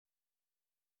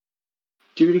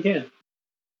do it again.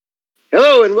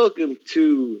 Hello and welcome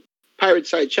to Pirate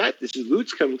Side Chat. This is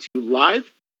Lutz coming to you live.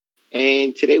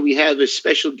 And today we have a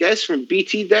special guest from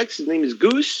BT-DEX. His name is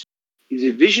Goose. He's a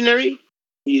visionary.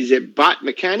 He's a bot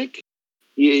mechanic.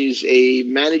 He is a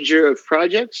manager of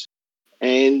projects.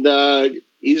 And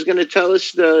he's going to tell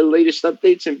us the latest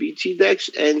updates in BT-DEX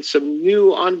and some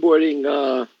new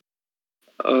onboarding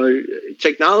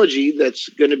technology that's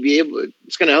going to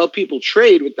help people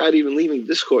trade without even leaving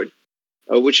Discord,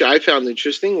 which I found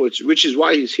interesting, which is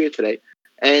why he's here today.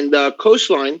 And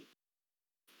Coastline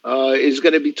is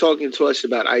going to be talking to us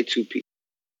about I2P.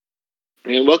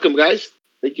 And welcome, guys.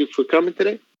 Thank you for coming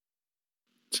today.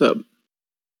 What's up?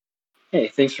 Hey,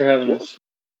 thanks for having us.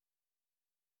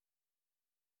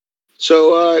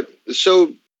 So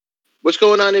what's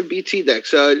going on in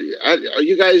BT-DEX? Are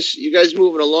you guys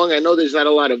moving along? I know there's not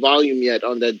a lot of volume yet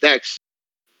on the DEX.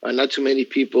 Not too many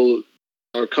people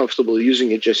are comfortable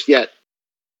using it just yet.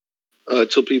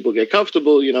 Until people get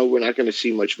comfortable, we're not going to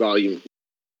see much volume.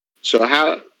 So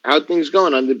how things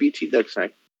going on the BT-DEX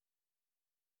side?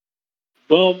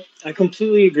 Well, I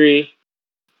completely agree.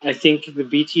 I think the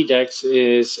BT-DEX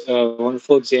is a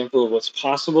wonderful example of what's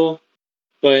possible,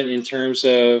 but in terms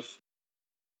of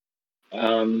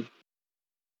in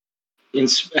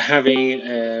having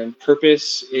a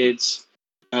purpose, it's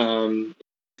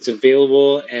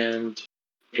available and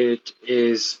it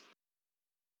is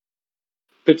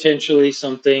potentially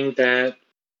something that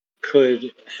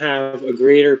could have a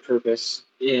greater purpose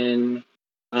in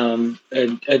a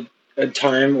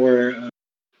time where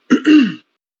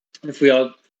if we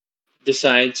all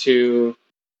decide to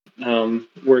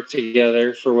work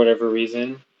together for whatever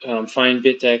reason, find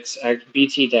BT-DEX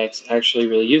actually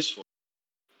really useful.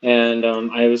 And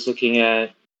I was looking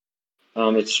at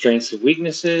its strengths and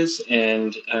weaknesses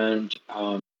and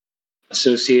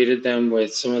associated them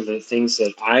with some of the things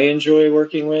that I enjoy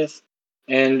working with.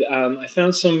 And I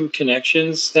found some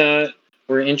connections that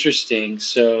were interesting.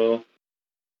 So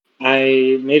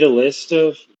I made a list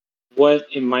of what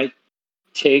it might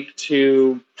take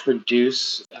to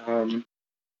produce a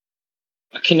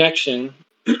connection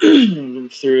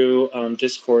through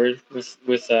Discord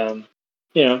with a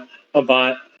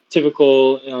bot.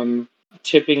 Typical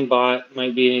tipping bot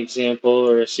might be an example,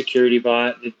 or a security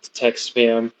bot that detects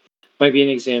spam might be an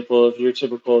example of your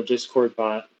typical Discord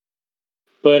bot.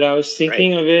 But I was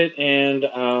thinking of it, and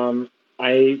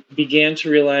I began to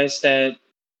realize that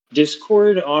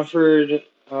Discord offered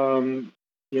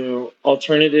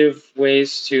alternative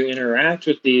ways to interact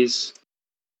with these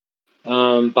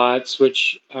bots,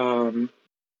 which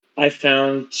I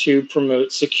found to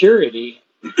promote security.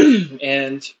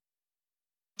 And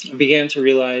I began to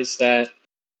realize that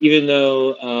even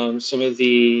though some of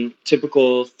the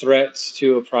typical threats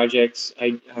to a project's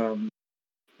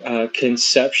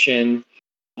conception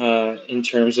in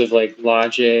terms of like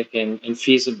logic and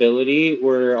feasibility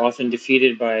were often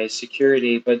defeated by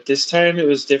security, but this time it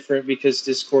was different because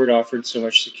Discord offered so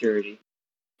much security.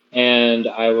 And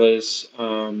I was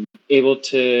able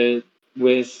to,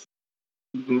 with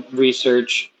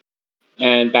research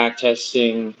and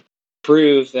backtesting,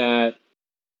 prove that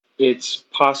it's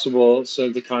possible. So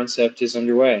the concept is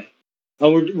underway.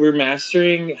 We're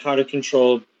mastering how to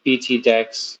control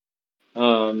BT-DEX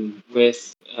from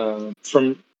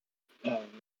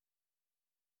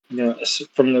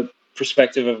the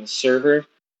perspective of a server,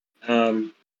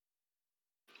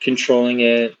 controlling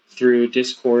it through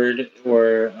Discord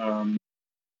or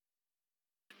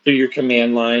through your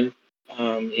command line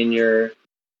in your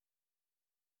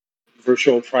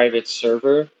virtual private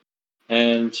server.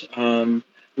 And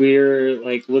we're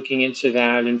like looking into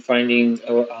that and finding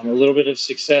a little bit of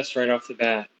success right off the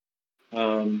bat.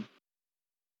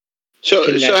 So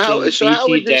how would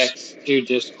BT-DEX to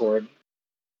Discord?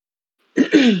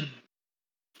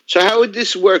 So how would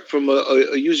this work from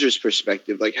a user's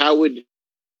perspective? Like, That's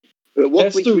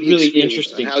the really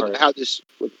interesting part. How this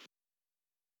would...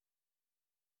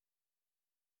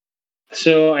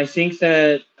 So I think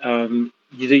that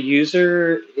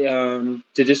the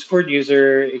Discord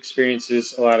user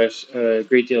experiences a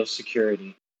great deal of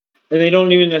security, and they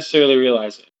don't even necessarily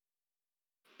realize it.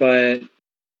 But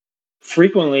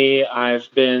frequently, I've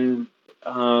been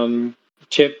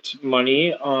tipped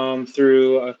money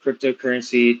through a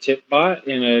cryptocurrency tip bot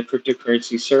in a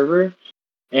cryptocurrency server,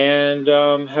 and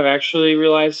have actually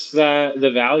realized that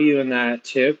the value in that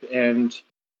tip and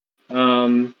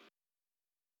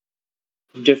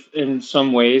in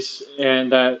some ways,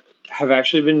 and that have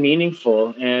actually been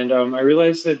meaningful. And I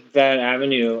realized that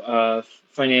avenue of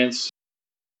finance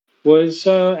was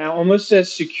almost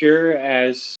as secure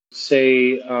as,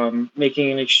 say,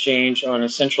 making an exchange on a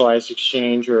centralized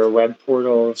exchange or a web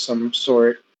portal of some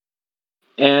sort.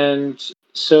 And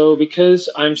so, because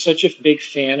I'm such a big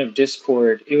fan of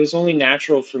Discord, it was only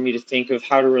natural for me to think of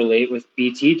how to relate with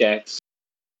BT-DEX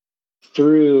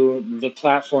through the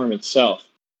platform itself.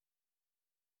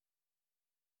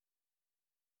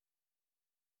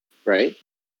 Right.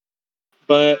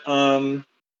 But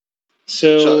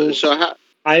So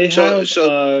I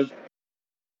have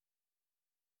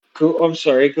I'm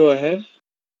sorry. Go ahead.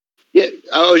 Yeah,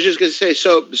 I was just going to say.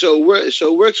 So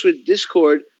it works with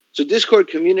Discord. So Discord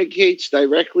communicates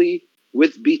directly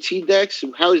with BT-DEX.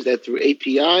 How is that, through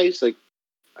APIs? Like,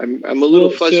 I'm a little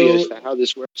fuzzy as to how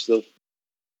this works, though.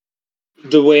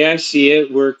 The way I see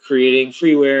it, we're creating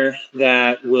freeware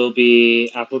that will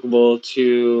be applicable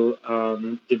to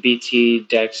the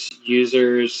BT-DEX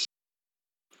users'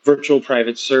 virtual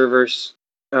private servers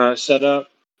setup.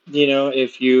 You know,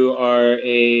 if you are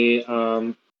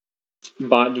a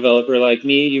bot developer like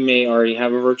me, you may already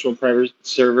have a virtual private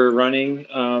server running.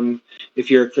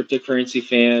 If you're a cryptocurrency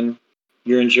fan,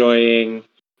 you're enjoying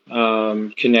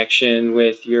connection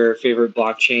with your favorite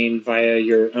blockchain via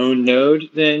your own node,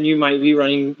 then you might be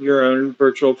running your own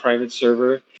virtual private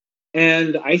server.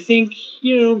 And I think,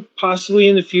 possibly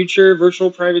in the future,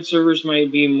 virtual private servers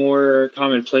might be more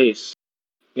commonplace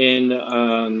in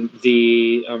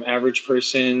the average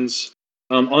person's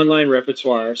online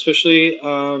repertoire, especially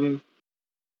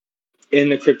in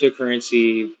the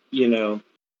cryptocurrency,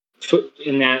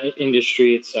 in that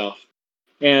industry itself.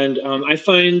 And I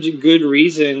find good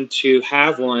reason to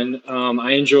have one.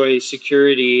 I enjoy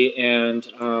security and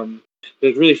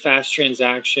like really fast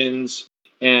transactions.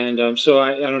 And so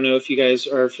I don't know if you guys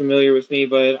are familiar with me,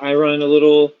 but I run a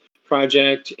little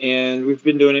project and we've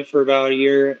been doing it for about a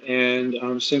year.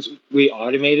 And since we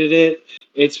automated it,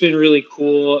 it's been really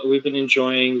cool. We've been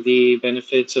enjoying the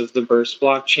benefits of the Burst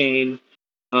blockchain,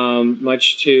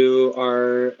 much to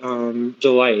our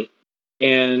delight.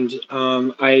 And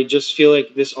I just feel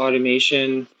like this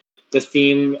automation, the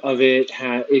theme of it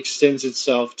extends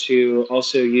itself to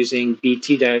also using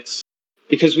BT-DEX,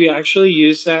 because we actually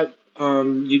use that.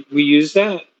 We use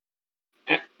the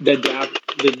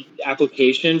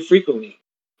application frequently.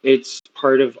 It's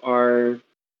part of our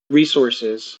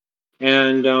resources,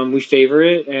 and we favor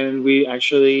it, and we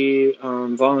actually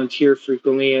volunteer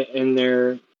frequently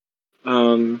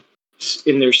um,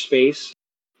 in their space.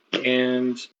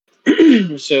 And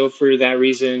so for that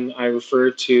reason, I refer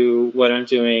to what I'm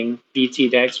doing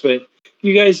BT-DEX. But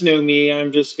you guys know me.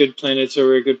 I'm just Good Planets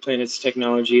over at Good Planets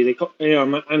Technology. They call,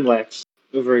 I'm Lex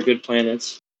over at Good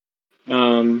Planets.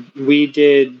 We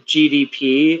did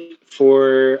GDP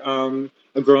for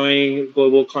a growing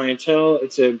global clientele.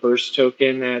 It's a burst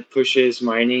token that pushes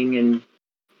mining and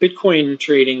Bitcoin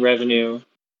trading revenue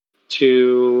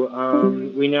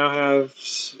to, we now have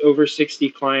over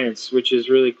 60 clients, which is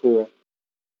really cool.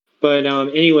 But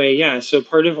anyway, yeah, so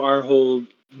part of our whole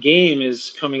game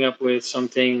is coming up with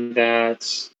something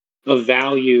that's of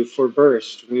value for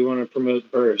Burst. We want to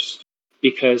promote Burst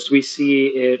because we see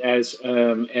it as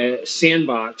a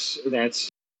sandbox that's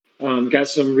got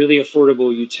some really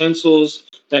affordable utensils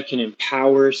that can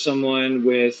empower someone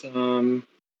with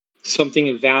something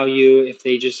of value if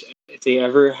they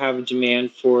ever have a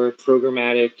demand for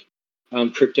programmatic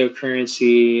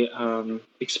cryptocurrency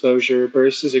exposure.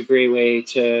 Burst is a great way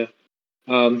to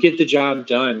get the job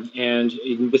done, and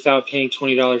without paying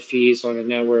 $20 fees on a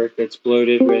network that's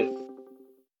bloated with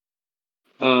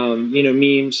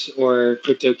memes or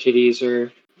crypto kitties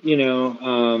or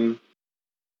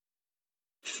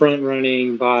front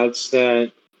running bots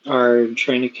that are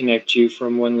trying to connect you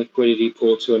from one liquidity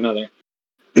pool to another.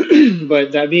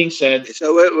 But that being said,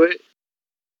 so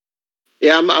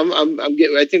yeah, I'm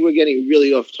getting. I think we're getting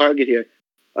really off target here.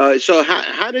 So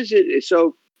how does it?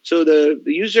 So the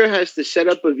user has to set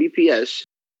up a VPS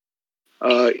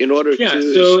in order to. Yeah.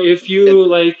 So if you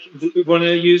want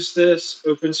to use this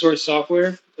open source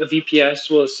software, a VPS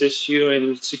will assist you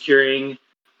in securing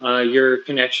your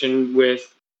connection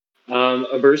with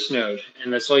a burst node,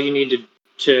 and that's all you need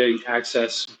to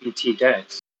access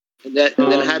BT-DEX. And then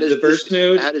how does the burst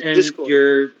node and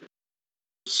Discord?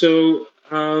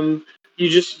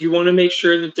 you want to make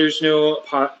sure that there's no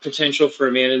potential for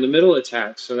a man-in-the-middle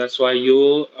attack. So that's why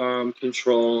you'll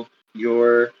control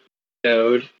your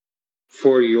node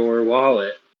for your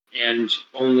wallet, and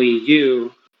only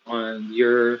you on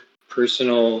your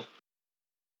personal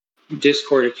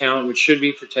Discord account, which should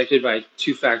be protected by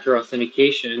two-factor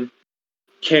authentication,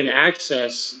 can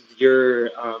access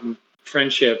your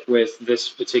friendship with this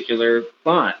particular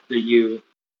bot that you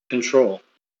control.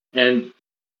 And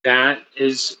that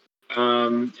is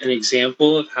an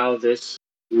example of how this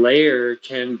layer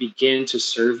can begin to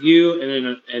serve you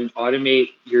and automate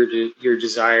your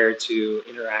desire to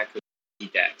interact with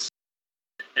BT-DEX.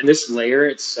 And this layer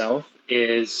itself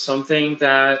is something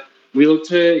that we look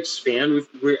to expand.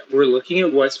 We're looking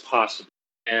at what's possible,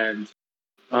 and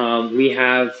we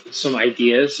have some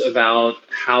ideas about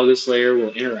how this layer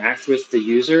will interact with the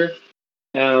user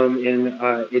in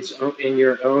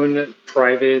your own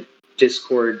private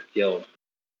Discord guild.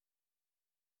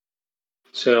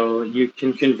 So you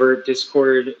can convert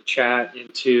Discord chat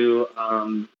into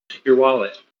your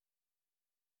wallet.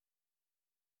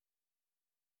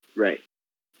 Right.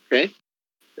 Okay.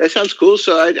 That sounds cool.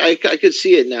 So I could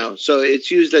see it now. So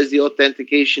it's used as the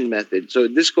authentication method. So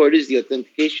Discord is the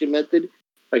authentication method.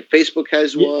 Like Facebook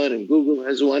has one and Google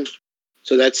has one.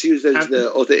 So that's used as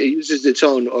it uses its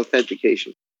own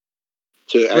authentication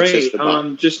to access the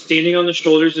bot. Just standing on the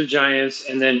shoulders of giants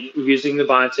and then using the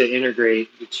bot to integrate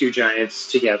the two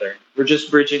giants together. We're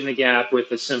just bridging the gap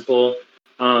with a simple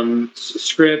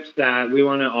script that we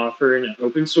want to offer in an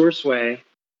open source way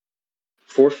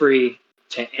for free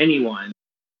to anyone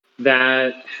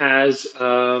that has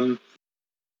a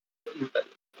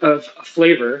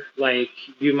flavor. Like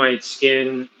you might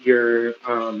skin your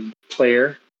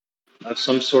player of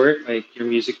some sort, like your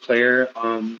music player,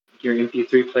 your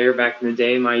MP3 player back in the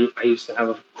day. I used to have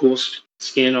a cool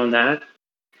skin on that,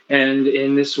 and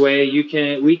in this way, we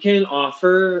can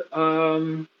offer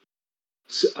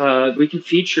we can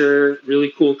feature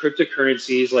really cool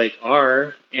cryptocurrencies like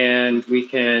R, and we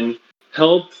can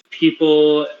help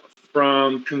people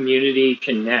from community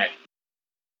connect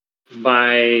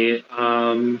by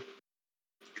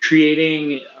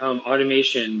creating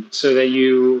automation so that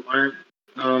you aren't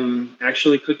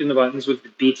actually clicking the buttons with the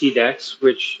BT-DEX,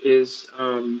 which is,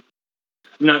 I'm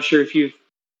not sure if you've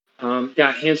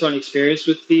got hands-on experience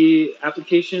with the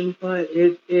application, but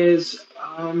it is,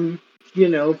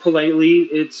 politely,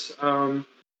 it's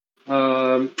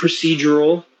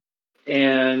procedural,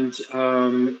 and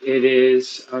it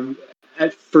is,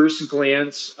 at first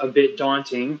glance, a bit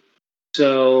daunting.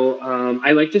 So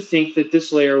I like to think that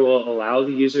this layer will allow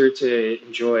the user to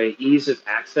enjoy ease of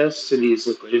access to these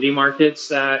liquidity markets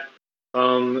that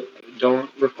don't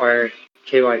require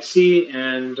KYC.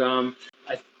 And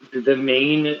the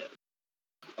main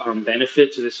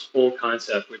benefit to this whole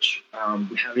concept, which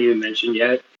we haven't even mentioned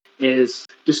yet, is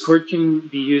Discord can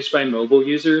be used by mobile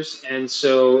users. And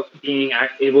so being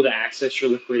able to access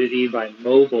your liquidity by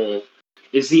mobile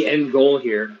is the end goal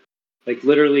here. Like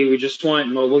literally, we just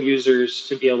want mobile users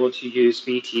to be able to use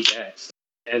BT-DEX.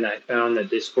 And I found that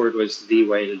Discord was the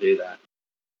way to do that.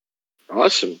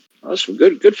 Awesome.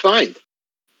 Good find.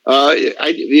 Do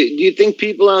you think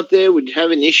people out there would have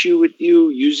an issue with you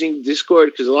using Discord?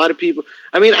 Because a lot of people,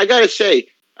 I mean, I got to say,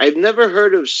 I've never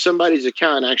heard of somebody's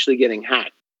account actually getting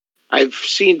hacked. I've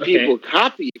seen people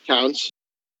copy accounts,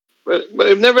 but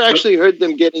I've never actually heard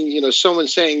them getting, someone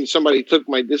saying somebody took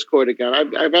my Discord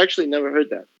account. I've actually never heard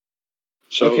that.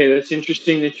 So, okay, that's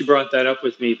interesting that you brought that up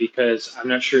with me, because I'm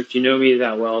not sure if you know me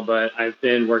that well, but I've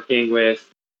been working with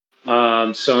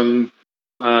some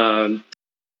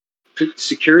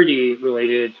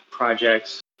security-related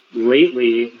projects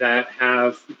lately that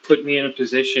have put me in a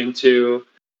position to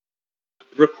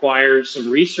require some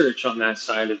research on that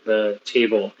side of the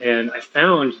table. And I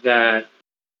found that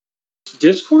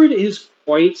Discord is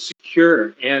quite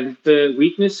secure, and the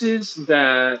weaknesses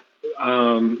that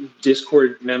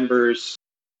Discord members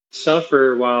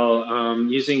suffer while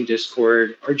using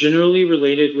Discord are generally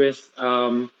related with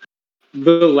the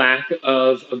lack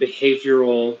of a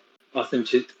behavioral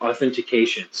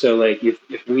authentication. So like if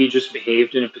we just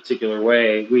behaved in a particular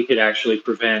way, we could actually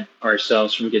prevent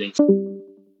ourselves from getting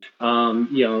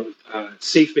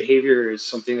safe behavior is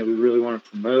something that we really want to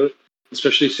promote,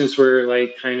 especially since we're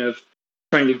like kind of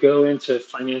trying to go into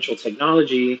financial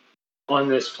technology on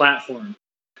this platform.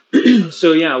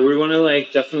 So yeah, we want to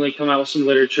like definitely come out with some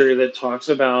literature that talks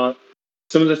about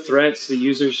some of the threats the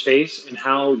users face and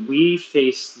how we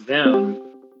face them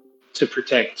to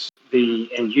protect the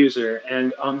end user.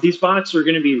 And these bots are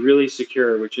going to be really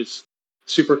secure, which is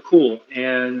super cool.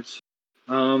 And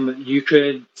you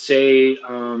could say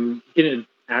get an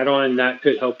add-on that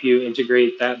could help you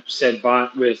integrate that said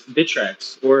bot with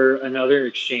BitTDEX or another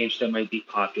exchange that might be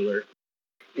popular.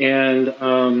 And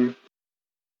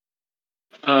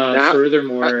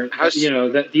furthermore,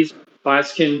 that these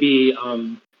bots can be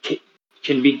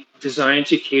designed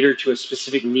to cater to a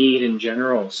specific need in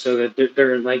general, so that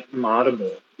they're like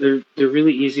moddable. They're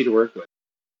really easy to work with.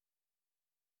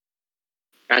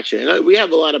 Gotcha. And we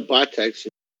have a lot of bot techs.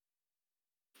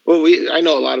 Well, I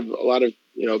know a lot of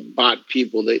bot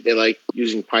people. They like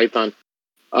using Python.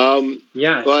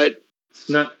 Yeah, But it's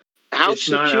not how it's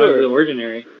not out of the secure?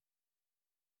 ordinary.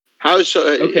 How so?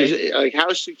 Is Okay. it, like,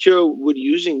 how secure would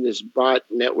using this bot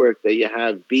network that you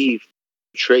have be for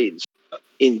trades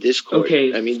in Discord?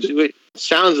 Okay. I mean, it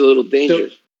sounds a little So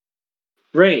dangerous.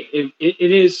 right, it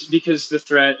is because the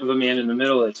threat of a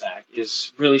man-in-the-middle attack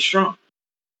is really strong.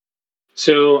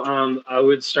 So I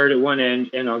would start at one end,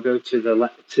 and I'll go to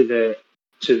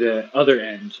the other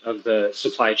end of the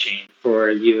supply chain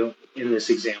for you in this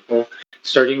example.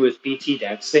 Starting with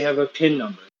BT-DEX, they have a PIN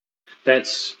number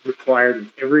that's required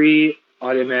in every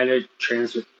automated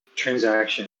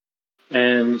transaction.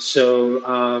 And so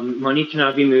money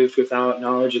cannot be moved without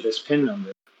knowledge of this PIN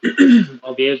number.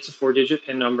 Albeit it's a 4-digit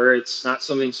PIN number, it's not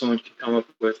something someone can come up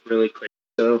with really quick.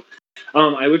 So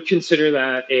I would consider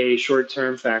that a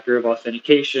short-term factor of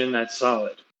authentication that's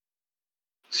solid.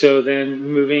 So then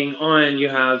moving on,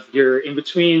 you're in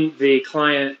between the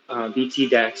client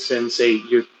BT-DEX and say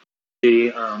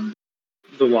the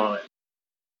wallet.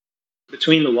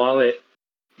 Between the wallet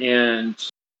and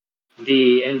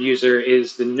the end user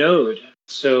is the node.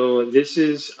 So this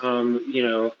is,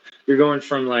 you're going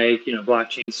from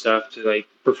blockchain stuff to like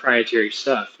proprietary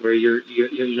stuff where you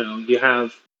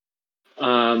have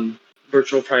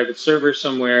virtual private server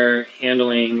somewhere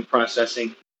handling,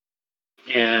 processing,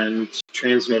 and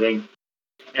transmitting.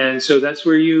 And so that's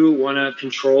where you want to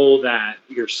control that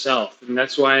yourself. And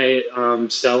that's why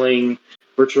selling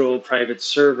virtual private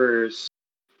servers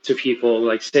to people,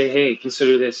 like, say, hey,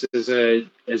 consider this as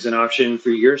an option for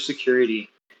your security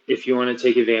if you want to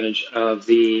take advantage of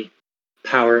the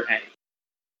power A.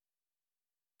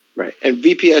 Right. And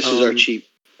VPSs are cheap.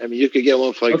 I mean, you could get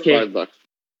one for like $5.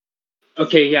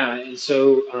 Okay, yeah. And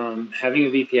so having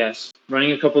a VPS,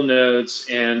 running a couple nodes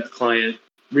and a client,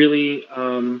 really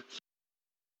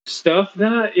stuff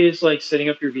that is like setting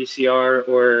up your VCR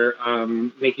or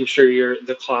making sure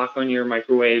the clock on your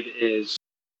microwave is,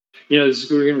 this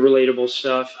is relatable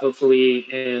stuff, hopefully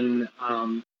in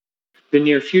the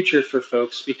near future for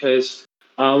folks, because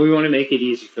we want to make it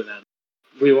easy for them.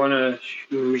 We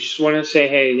just want to say,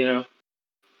 hey,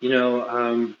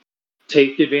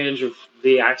 take advantage of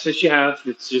the access you have.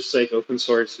 It's just like open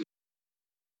source.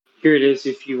 Here it is.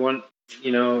 If you want,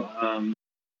 you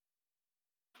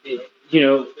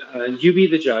be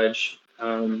the judge.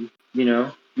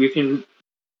 You can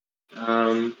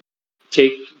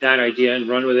take that idea and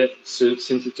run with it. So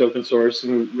since it's open source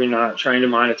and we're not trying to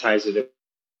monetize it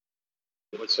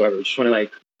whatsoever, we just want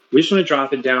to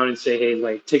drop it down and say, hey,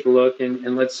 like, take a look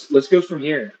and let's go from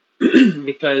here.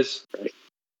 Because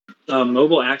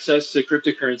mobile access to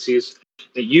cryptocurrencies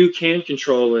that you can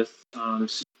control with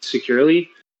securely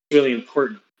is really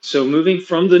important. So moving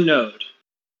from the node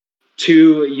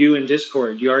to you in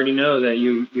Discord, you already know that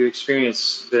you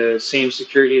experience the same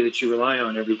security that you rely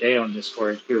on every day on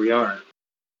Discord. Here we are.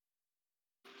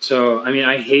 So, I mean,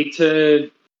 I hate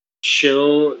to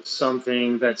shill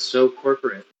something that's so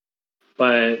corporate,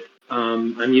 but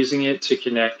I'm using it to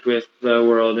connect with the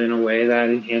world in a way that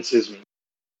enhances me.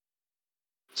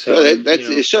 So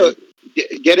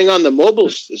getting on the mobile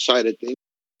side of things.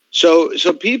 So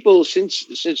people, since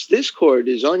Discord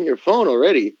is on your phone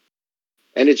already,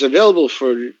 and it's available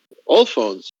for all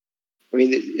phones. I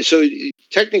mean, so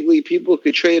technically, people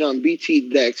could trade on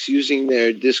BT-DEX using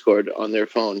their Discord on their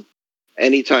phone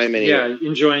anytime, anywhere. Yeah,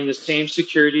 enjoying the same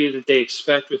security that they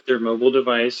expect with their mobile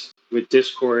device, with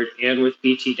Discord, and with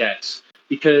BT-DEX,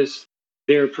 because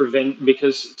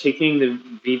because taking the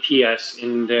VPS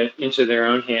into their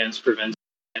own hands prevents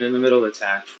an in-the-middle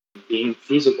attack from being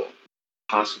feasible,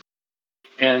 possible.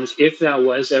 And if that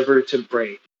was ever to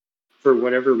break, for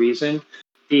whatever reason,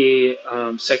 the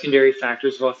secondary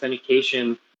factors of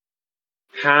authentication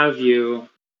have you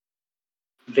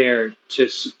there to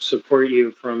support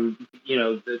you from,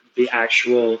 the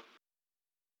actual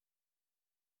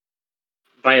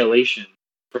violation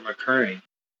from occurring.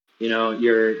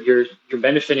 You're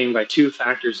benefiting by two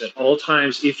factors at all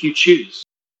times if you choose.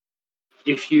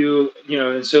 If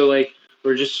and so like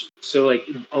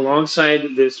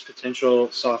alongside this potential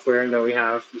software that we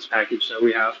have, this package that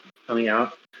we have coming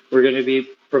out, we're going to be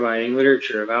providing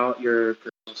literature about your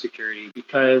personal security,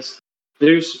 because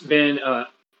there's been an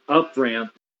upswing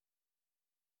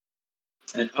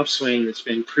that's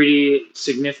been pretty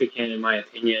significant, in my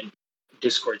opinion,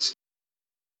 Discord.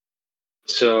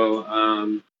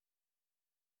 So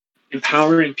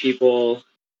empowering people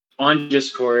on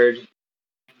Discord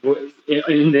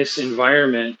in this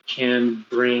environment can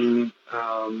bring,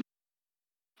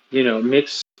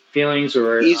 mixed feelings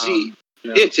or easy.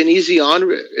 It's an easy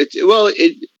on.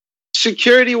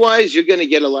 security-wise, you're going to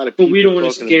get a lot of But people. we don't want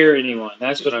to scare anyone.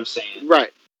 That's what I'm saying.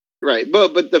 Right.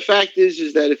 But the fact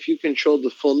is that if you control the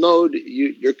full node,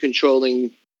 you're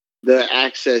controlling the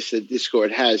access that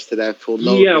Discord has to that full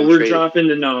node. Yeah, we're dropping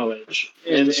the knowledge,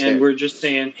 and we're just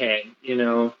saying, hey,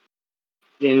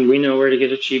 and we know where to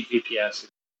get a cheap VPS.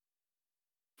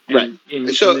 Right. In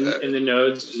the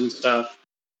nodes and stuff.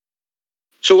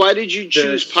 So why did you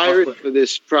choose Pirate for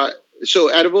this?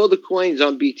 So out of all the coins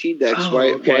on BT-DEX,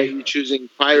 why are you choosing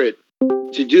Pirate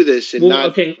to do this and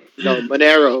not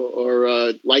Monero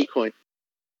or Litecoin?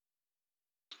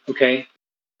 Okay.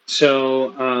 So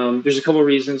there's a couple of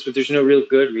reasons, but there's no real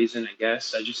good reason, I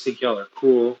guess. I just think y'all are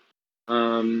cool.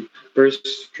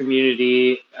 Burst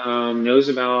community knows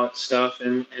about stuff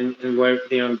and what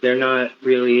they're not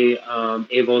really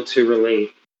able to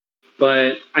relate.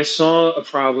 But I saw a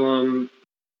problem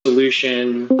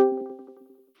solution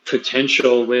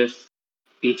potential with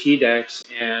BT-DEX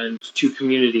and three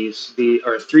communities, the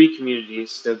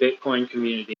Bitcoin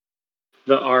community,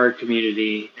 the R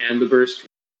community, and the Burst community.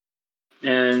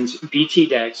 And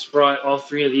BT-DEX brought all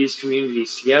three of these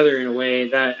communities together in a way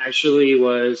that actually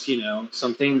was,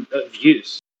 something of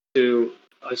use to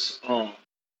us all.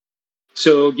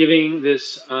 So giving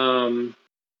this,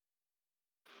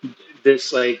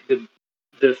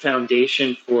 the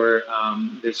foundation for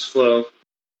this flow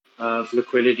of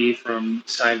liquidity from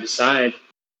side to side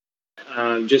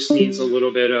just needs a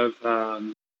little bit of,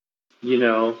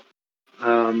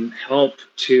 help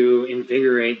to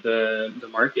invigorate the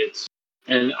markets.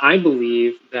 And I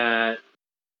believe that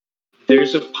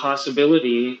there's a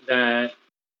possibility that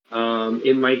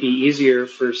it might be easier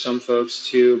for some folks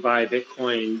to buy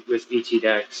Bitcoin with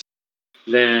BT-DEX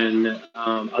than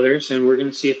others, and we're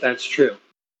going to see if that's true.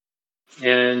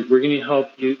 And we're going to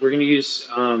help you. We're going to use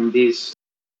these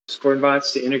Discord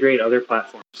bots to integrate other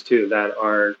platforms too that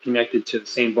are connected to the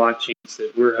same blockchains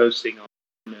that we're hosting on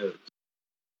nodes.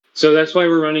 So that's why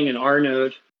we're running an R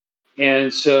node.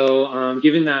 And so,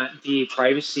 given that the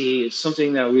privacy is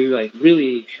something that we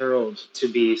really herald to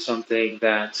be something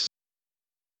that's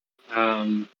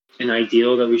an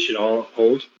ideal that we should all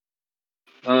uphold,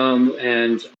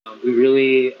 and we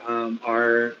really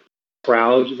are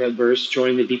proud that Burst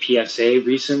joined the BPSA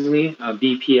recently,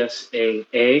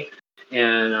 BPSAA,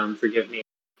 and forgive me,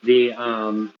 we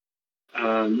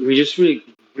just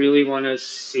really want to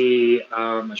see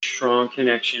a strong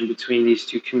connection between these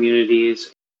two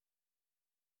communities.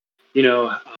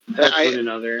 Help one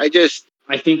another. I just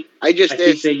think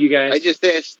that you guys. I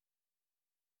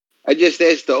just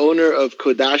asked the owner of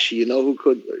Kodashi. You know what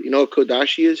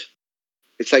Kodashi is?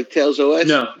 It's like Tails OS.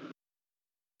 No.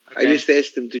 Okay. I just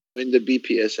asked him to join the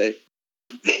BPSA.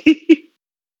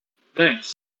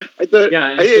 Nice. I thought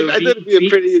it'd be a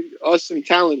pretty awesome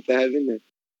talent to have in there.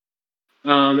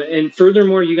 And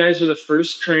furthermore, you guys are the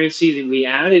first currency that we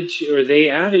added to, or they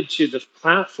added to the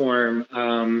platform.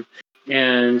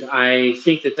 And I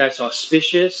think that that's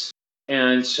auspicious.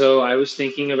 And so I was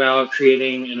thinking about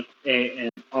creating an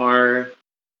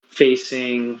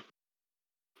R-facing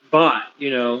bot,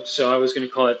 so I was going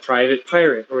to call it Private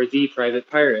Pirate or the Private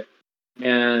Pirate.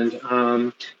 And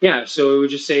so it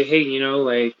would just say, hey,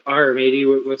 R, matey,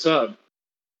 what's up?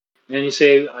 And you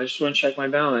say, I just want to check my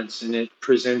balance. And it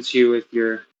presents you with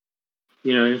your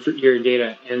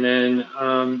data. And then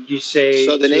you say...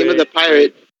 So the name of the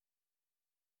pirate...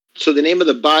 So the name of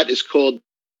the bot is called...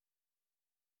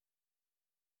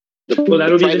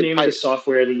 that'll be the name of the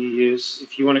software that you use.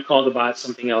 If you want to call the bot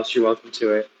something else, you're welcome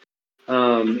to it.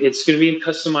 It's going to be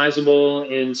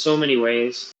customizable in so many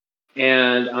ways.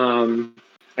 And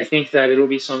I think that it'll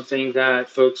be something that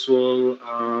folks will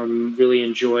really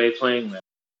enjoy playing with.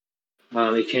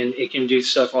 It can do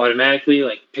stuff automatically,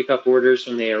 like pick up orders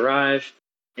when they arrive.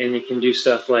 And it can do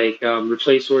stuff like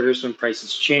replace orders when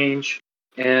prices change.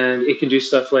 And it can do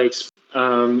stuff like,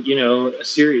 a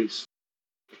series.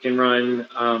 It can run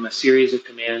a series of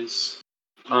commands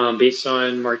based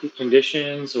on market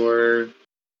conditions or...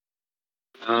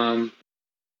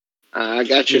 I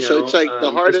got you. So it's like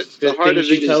the heart of it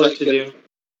is like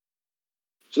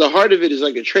so the heart of it is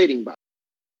like a trading bot,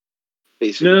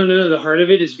 basically. No. The heart of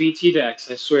it is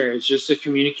BT-DEX. I swear, it's just a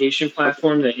communication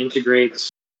platform that integrates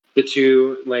the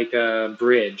two like a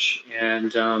bridge,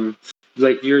 and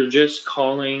you're just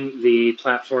calling the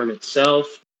platform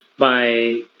itself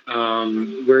by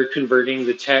we're converting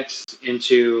the text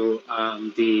into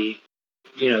the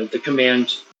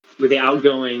command with the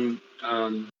outgoing.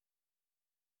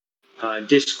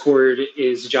 Discord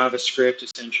is JavaScript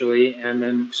essentially, and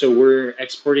then so we're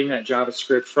exporting that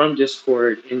JavaScript from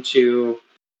Discord into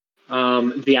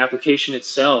the application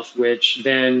itself, which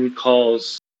then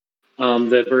calls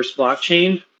the Burst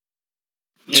blockchain,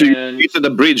 So you And created a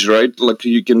bridge, right? Like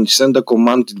you can send a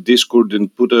command in Discord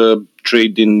and put a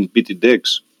trade in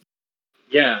BT-DEX.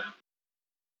 yeah,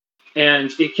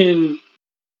 and it can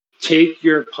take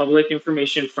your public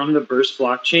information from the Burst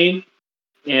blockchain,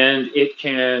 and it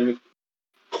can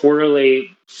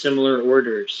correlate similar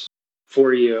orders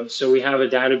for you. So we have a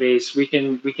database. We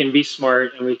can be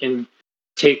smart, and we can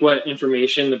take what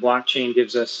information the blockchain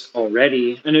gives us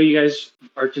already. I know you guys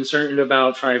are concerned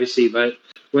about privacy, but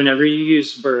whenever you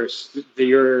use Burst,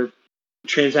 your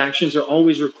transactions are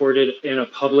always recorded in a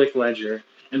public ledger.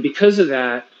 And because of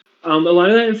that, a lot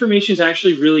of that information is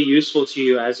actually really useful to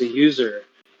you as a user.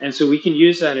 And so we can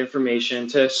use that information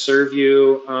to serve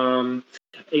you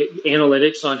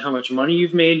analytics on how much money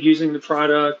you've made using the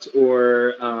product,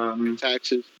 or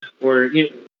Taxes. or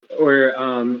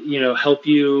help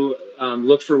you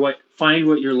find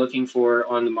what you're looking for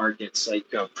on the markets, like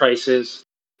prices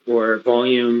or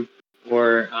volume,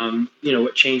 or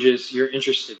what changes you're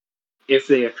interested in, if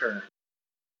they occur.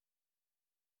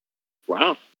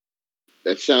 Wow.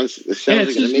 That sounds Yeah,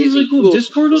 like an amazing really cool. tool.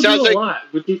 Discord will do Sounds a like lot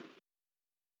with the.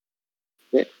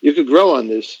 you could grow on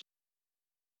this.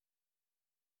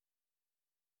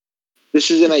 This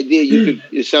is an idea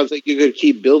it sounds like you could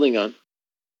keep building on.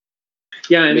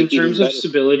 Yeah, and in Make it even terms of better.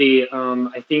 stability,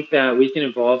 I think that we can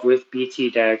evolve with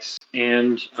BT-DEX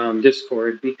and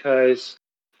Discord, because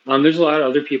there's a lot of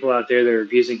other people out there that are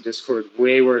abusing Discord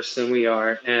way worse than we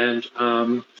are. And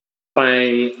by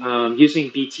using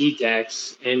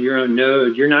BT-DEX and your own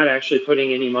node, you're not actually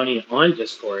putting any money on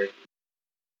Discord.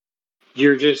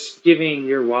 You're just giving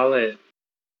your wallet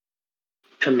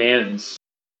commands.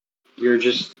 You're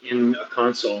just in a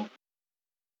console.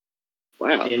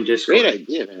 Wow. In Discord. Great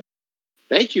idea, man.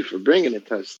 Thank you for bringing it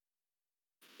to us.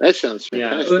 That sounds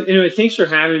fantastic. Yeah. Anyway, thanks for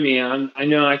having me. I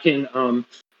know I can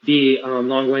be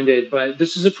long-winded, but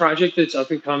this is a project that's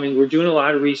up and coming. We're doing a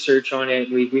lot of research on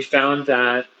it. We found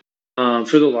that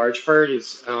for the large part,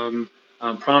 it's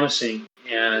promising.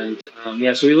 And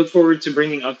so we look forward to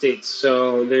bringing updates.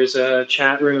 So there's a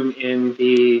chat room in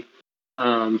the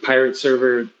Pirate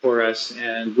server for us,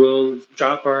 and we'll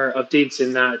drop our updates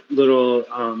in that little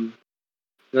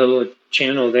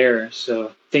channel there.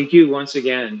 So thank you once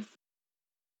again.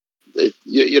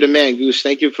 You're the man, Goose.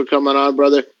 Thank you for coming on,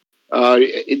 brother.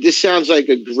 This sounds like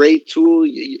a great tool.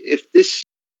 If this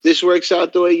works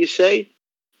out the way you say,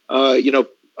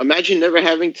 imagine never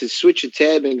having to switch a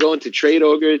tab and go into Trade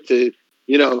Ogre to,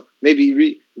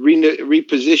 maybe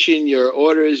reposition your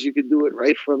orders. You could do it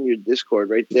right from your Discord,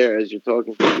 right there as you're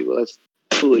talking to people. That's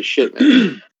cool as shit,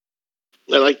 man.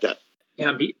 I like that.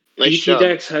 Yeah, Nice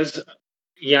BT-DEX has.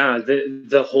 Yeah,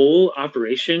 the whole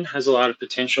operation has a lot of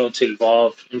potential to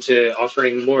evolve into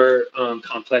offering more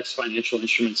complex financial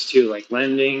instruments too, like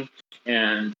lending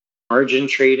and margin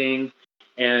trading,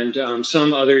 and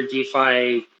some other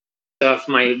DeFi stuff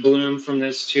might bloom from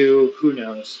this too. Who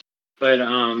knows? But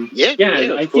I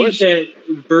think that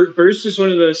Burst is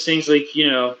one of those things, like,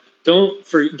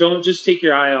 don't just take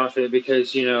your eye off it,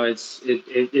 because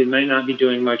it might not be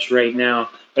doing much right now,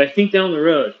 but I think down the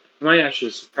road it might actually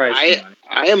surprise me.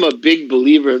 I am a big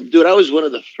believer, dude. I was one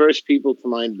of the first people to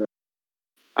mine Burst.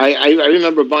 I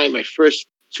remember buying my first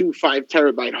 2 5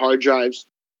 terabyte hard drives,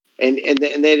 and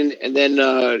then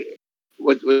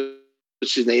what's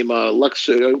his name? Lux,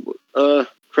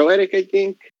 Croatic, I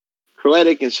think.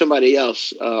 Croatic and somebody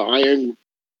else, Iron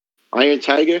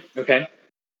Tiger. Okay.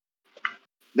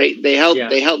 They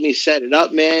helped me set it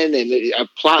up, man, and I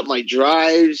plot my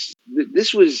drives.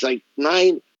 This was like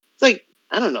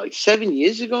I don't know, like 7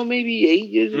 years ago, maybe 8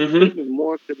 years ago, could have been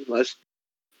more, could have been less.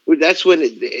 That's when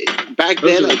back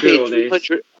then I paid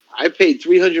 $300. I paid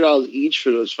 $300 each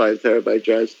for those 5 terabyte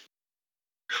drives.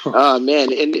 Oh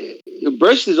man, and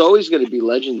Burst is always going to be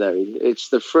legendary. It's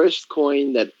the first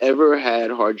coin that ever had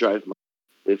hard drive mining.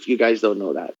 If you guys don't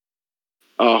know that,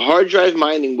 hard drive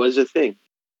mining was a thing.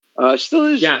 Still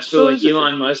is. Yeah. So like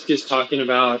Elon Musk is talking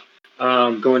about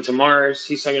going to Mars.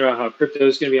 He's talking about how crypto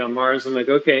is going to be on Mars. I'm like,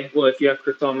 okay, well, if you have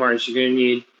crypto on Mars, you're going to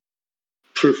need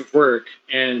proof of work.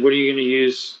 And what are you going to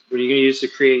use? What are you going to use to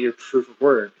create your proof of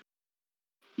work,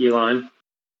 Elon?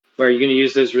 Or are you going to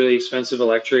use those really expensive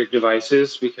electric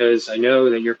devices? Because I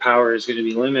know that your power is going to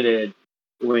be limited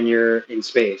when you're in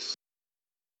space.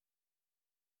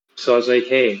 So I was like,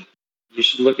 hey, you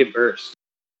should look at Burst.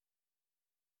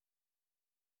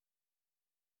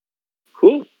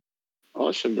 Cool.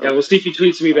 Awesome, bro. Yeah, we'll see if he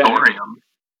tweets me back.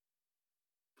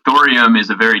 Thorium is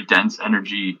a very dense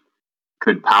energy,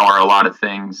 could power a lot of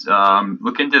things.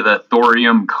 Look into the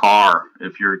thorium car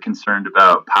if you're concerned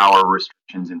about power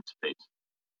restrictions in space.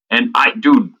 And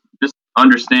just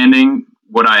understanding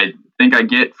what I think I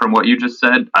get from what you just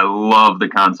said, I love the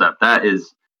concept. That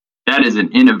is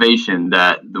an innovation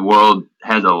that the world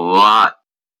has a lot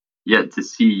yet to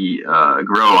see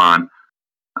grow on.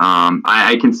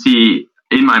 I can see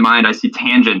in my mind, I see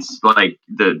tangents like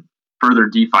the further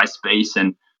DeFi space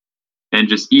and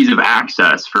just ease of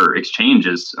access for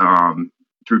exchanges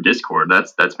through Discord.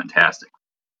 That's fantastic.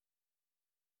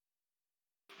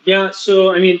 Yeah,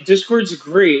 so I mean, Discord's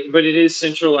great, but it is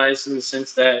centralized in the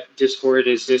sense that Discord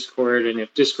is Discord, and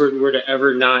if Discord were to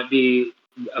ever not be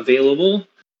available,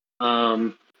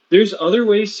 there's other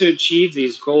ways to achieve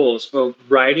these goals. But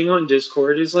riding on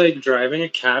Discord is like driving a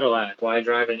Cadillac. Why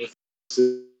drive anything?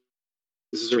 This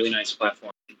is a really nice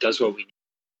platform. It does what we need.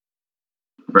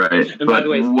 Right. And by the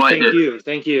way,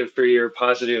 thank you for your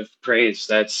positive praise.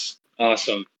 That's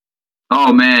awesome.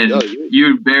 Oh man,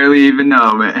 you barely even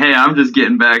know, man. Hey, I'm just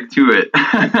getting back to it.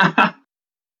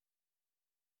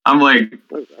 I'm like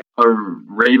a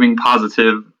raving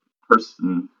positive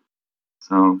person.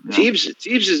 So yeah.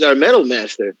 Teebs is our metal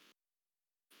master.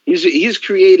 He's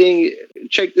creating.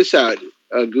 Check this out,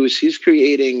 Goose. He's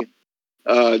creating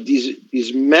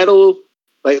these metal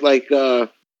like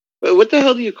what the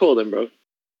hell do you call them, bro?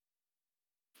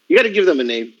 You got to give them a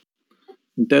name.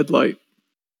 Deadlight.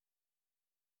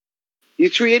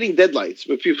 He's creating deadlights,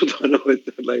 but people don't know what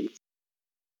deadlight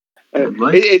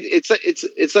is.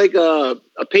 It's like a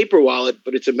paper wallet,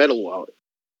 but it's a metal wallet.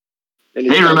 And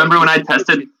hey, remember when I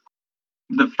tested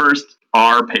the first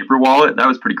R paper wallet? That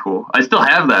was pretty cool. I still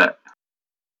have that.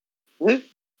 What?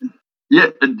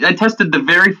 Yeah, I tested the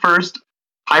very first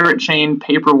Pirate Chain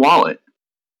paper wallet.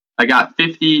 I got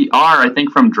 50 R, I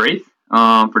think, from Draith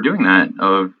for doing that.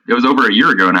 It was over a year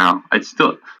ago now.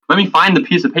 Let me find the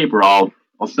piece of paper. I'll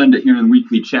send it here in the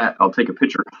weekly chat. I'll take a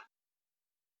picture.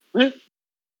 What?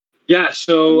 Yeah.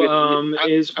 So,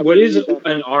 what is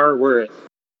an R worth?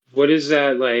 What is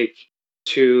that like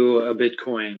to a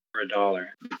Bitcoin or $1?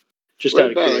 Just out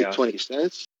of curiosity. Like 20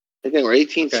 cents, I think, or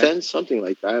 18 cents, something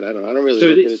like that. I don't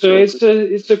really. So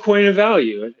it's a coin of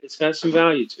value. It's got some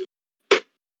value to it.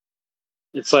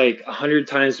 It's like 100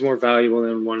 times more valuable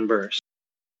than one burst.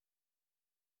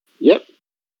 Yep.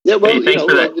 Yeah. Well, hey, thanks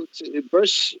for that.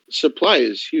 Burst supply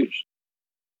is huge.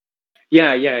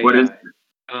 Yeah. What is?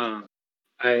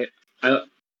 I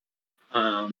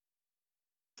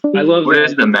love. What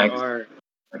is the max?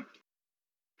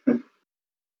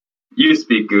 You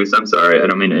speak, Goose. I'm sorry. I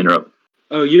don't mean to interrupt.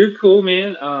 Oh, you're cool,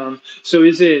 man. So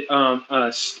is it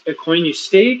a coin you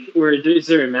stake, or is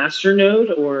there a master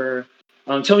node, or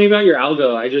tell me about your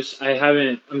algo? I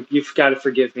haven't. You've got to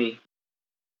forgive me.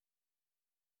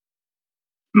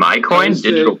 My coin,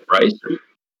 digital price?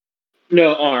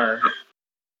 No, R.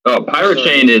 Oh, Pirate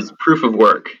Chain is proof of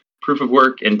work. Proof of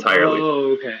work entirely.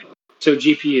 Oh, okay. So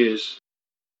GPUs.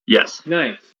 Yes.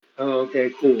 Nice. Oh,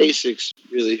 okay, cool. Basics,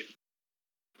 really.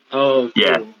 Oh, cool.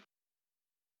 Yeah.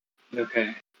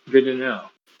 Okay, good to know.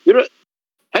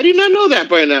 How do you not know that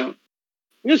by now? I'm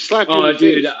gonna slap you in the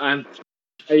dude,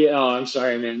 face. I'm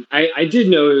sorry, man. I did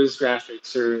know it was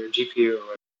graphics or GPU.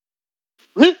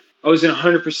 What? I wasn't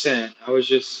 100%. I was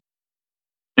just.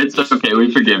 It's okay.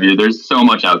 We forgive you. There's so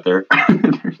much out there.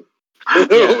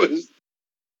 Yeah.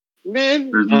 Man,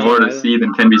 there's more to see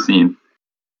than can be seen.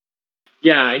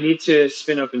 Yeah, I need to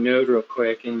spin up a node real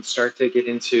quick and start to get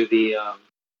into the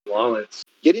wallets.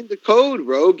 Get in the code,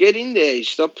 bro. Get in there.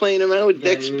 Stop playing around with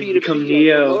DEX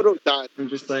P2P. I'm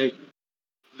just like,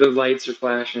 the lights are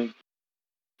flashing.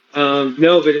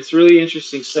 No, but it's really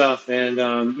interesting stuff. And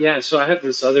so I have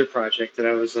this other project that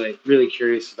I was like really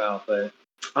curious about, but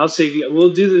I'll save you.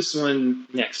 We'll do this one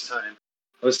next time.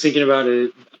 I was thinking about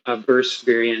a burst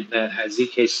variant that has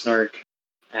ZK Snark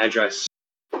address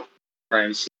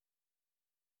privacy.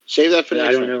 Save that for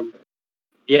next time. I don't know.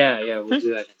 Yeah, we'll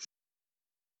do that next time.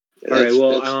 All right,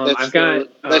 well, I've got...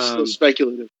 That's still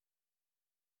speculative.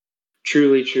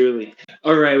 Truly.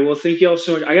 All right, well, thank you all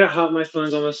so much. I got to hop. My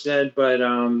phone's almost dead, but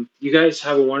you guys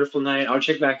have a wonderful night. I'll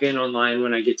check back in online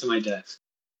when I get to my desk.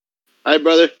 All right,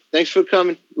 brother. Thanks for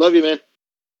coming. Love you, man.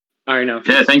 All right, now.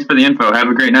 Yeah, thanks for the info. Have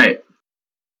a great night.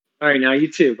 All right, now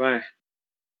you too. Bye.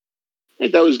 Hey,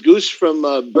 that was Goose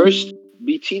from Burst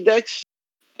BT-DEX.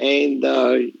 And,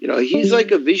 he's like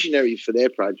a visionary for their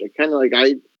project. Kind of like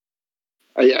I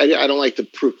don't like to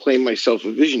proclaim myself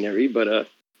a visionary, but,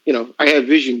 I have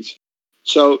visions.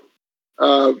 So,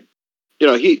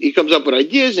 he comes up with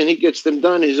ideas and he gets them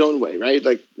done his own way, right?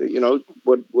 Like,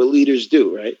 what leaders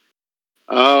do, right?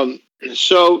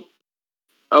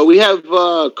 We have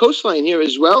Coastline here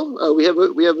as well.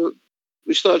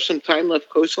 We still have some time left,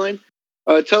 Coastline.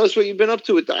 Tell us what you've been up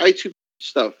to with the I2P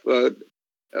stuff.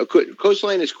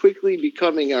 Coastline is quickly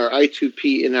becoming our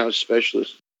I2P in-house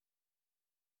specialist.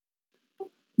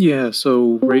 Yeah,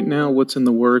 so right now what's in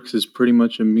the works is pretty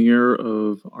much a mirror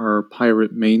of our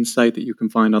pirate main site that you can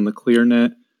find on the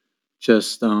ClearNet.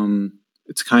 Just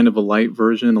it's kind of a light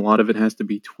version. A lot of it has to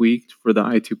be tweaked for the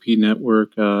I2P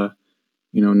network. No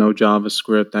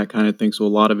JavaScript, that kind of thing. So a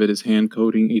lot of it is hand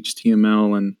coding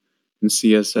HTML and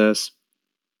CSS.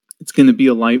 It's going to be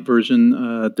a light version.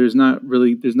 There's not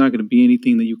going to be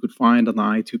anything that you could find on the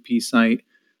I2P site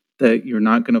that you're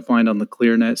not going to find on the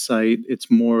ClearNet site. It's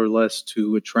more or less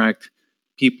to attract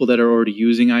people that are already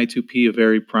using I2P, a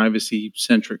very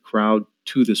privacy-centric crowd,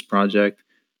 to this project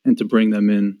and to bring them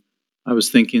in. I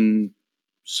was thinking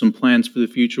some plans for the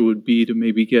future would be to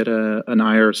maybe get an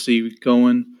IRC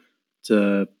going,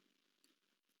 to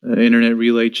internet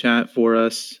relay chat for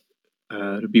us,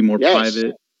 to be more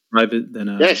private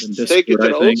than Discord, take it to the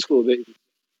I old think. school, baby.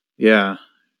 Yeah.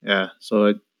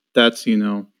 So that's,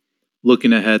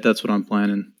 looking ahead, that's what I'm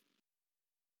planning.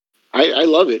 I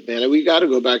love it, man. We got to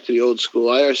go back to the old school.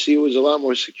 IRC was a lot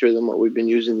more secure than what we've been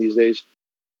using these days.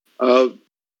 And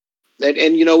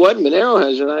you know what? Monero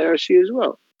has an IRC as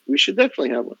well. We should definitely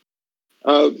have one.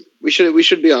 We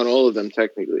should be on all of them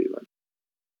technically. But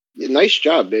nice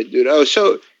job, dude. Oh,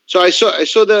 so I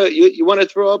saw the. You want to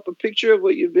throw up a picture of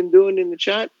what you've been doing in the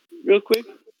chat real quick?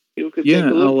 You could take a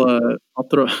look. I'll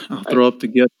throw up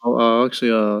the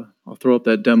I'll throw up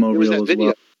that demo reel as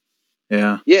well.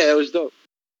 Yeah, that was dope.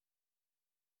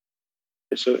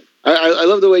 So I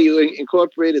love the way you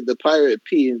incorporated the pirate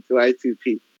P into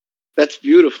I2P. That's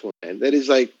beautiful, man. That is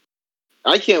like,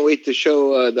 I can't wait to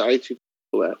show the I2P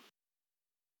that.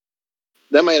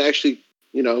 That might actually,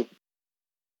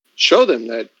 show them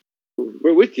that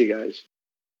we're with you guys.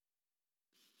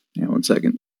 Yeah, 1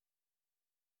 second.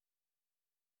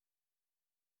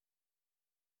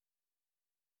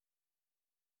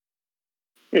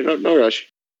 No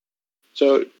rush.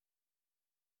 So it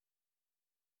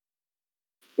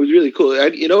was really cool.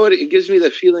 You know what? It gives me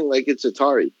the feeling like it's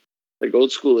Atari, like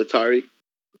old school Atari.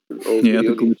 Old the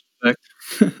glitch effect.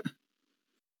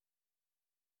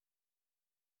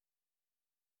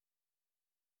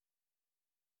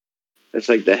 That's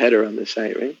like the header on the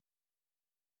site, right?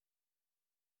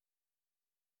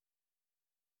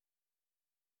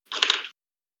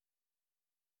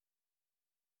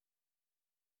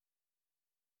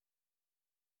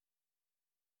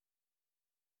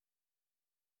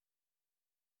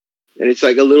 And it's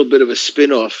like a little bit of a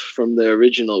spin-off from the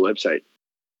original website.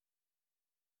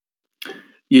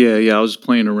 Yeah, I was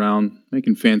playing around,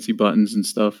 making fancy buttons and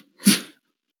stuff.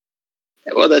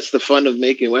 Well, that's the fun of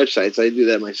making websites. I do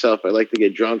that myself. I like to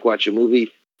get drunk, watch a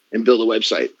movie, and build a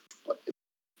website.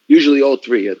 Usually all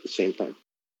three at the same time.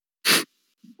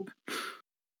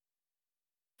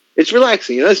 It's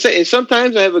relaxing, And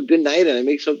sometimes I have a good night and I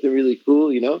make something really cool,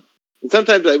 And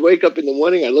sometimes I wake up in the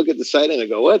morning, I look at the site and I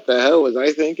go, what the hell was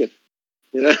I thinking?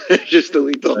 Just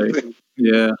delete the whole thing.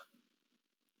 Yeah.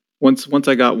 Once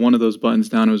I got one of those buttons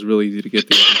down, it was really easy to get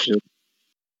the other two.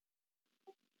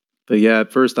 But yeah,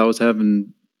 at first I was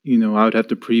having, I would have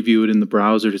to preview it in the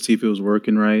browser to see if it was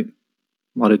working right.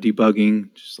 A lot of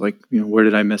debugging, just like, where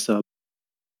did I mess up?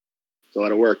 It's a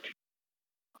lot of work.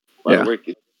 A lot of work.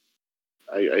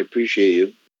 I appreciate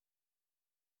you.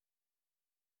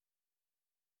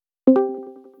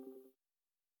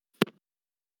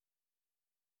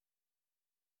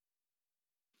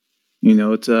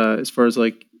 It's as far as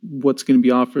like what's going to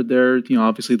be offered there,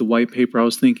 obviously the white paper, I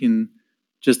was thinking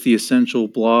just the essential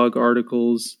blog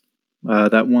articles,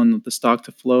 that one, the stock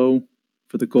to flow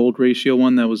for the gold ratio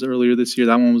one that was earlier this year,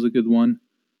 that one was a good one.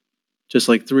 Just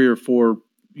like 3 or 4,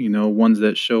 ones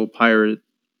that show pirate,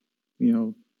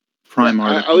 prime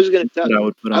articles. I was going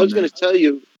to tell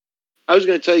you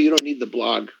you don't need the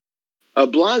blog.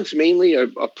 Blogs mainly are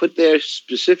put there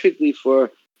specifically for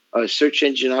search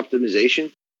engine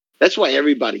optimization. That's why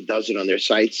everybody does it on their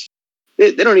sites.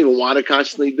 They don't even want to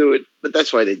constantly do it, but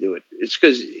that's why they do it. It's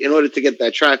because in order to get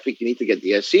that traffic, you need to get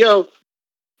the SEO.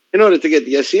 In order to get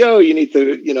the SEO, you need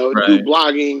to, do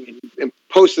blogging and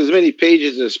post as many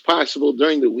pages as possible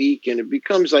during the week, and it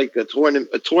becomes like a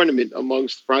tournament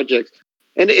amongst projects.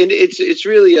 And it's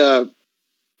really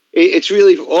it's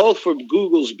really all for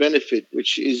Google's benefit,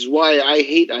 which is why I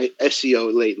hate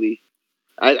SEO lately.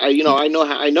 I know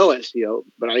SEO,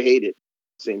 but I hate it at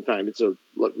the same time. It's a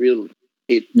real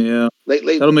hate. Yeah,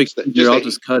 lately, that'll make sense. I'll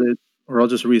just cut it, or I'll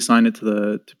just reassign it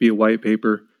to be a white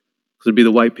paper. Because it'll be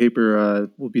the white paper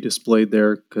will be displayed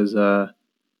there. Because I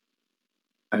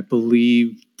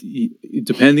believe,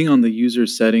 depending on the user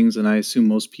settings, and I assume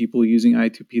most people using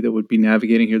I2P that would be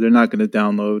navigating here, they're not going to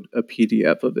download a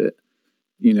PDF of it.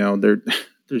 They're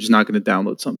just not going to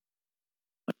download something.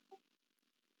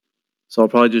 So I'll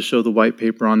probably just show the white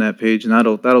paper on that page, and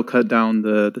that'll cut down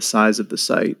the size of the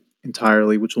site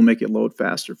entirely, which will make it load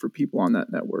faster for people on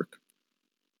that network.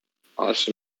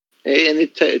 Awesome.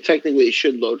 And technically it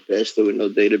should load faster with no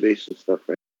database and stuff,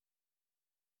 right?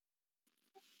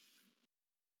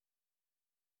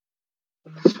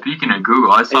 Speaking of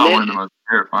Google, I saw one of the most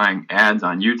terrifying ads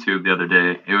on YouTube the other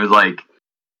day. It was like,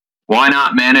 why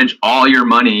not manage all your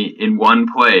money in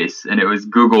one place? And it was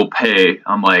Google Pay.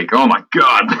 I'm like, oh my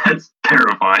God, that's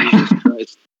terrifying.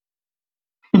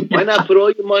 Why not put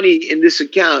all your money in this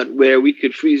account where we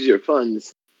could freeze your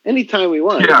funds anytime we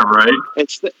want? Yeah, right.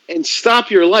 And stop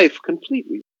your life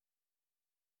completely.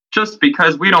 Just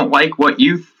because we don't like what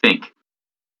you think.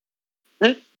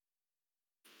 Huh?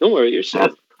 Don't worry, you're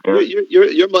safe.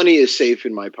 Your money is safe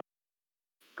in my pocket.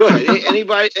 Go ahead.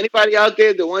 Anybody out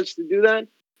there that wants to do that,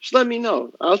 just let me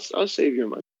know. I'll save your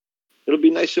money. It'll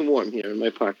be nice and warm here in my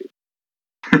pocket.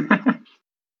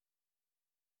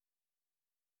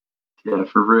 Yeah,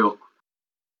 for real.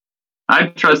 I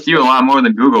trust you a lot more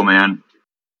than Google, man.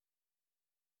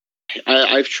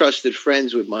 I've trusted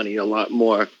friends with money a lot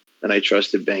more than I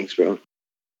trusted banks, bro.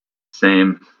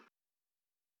 Same.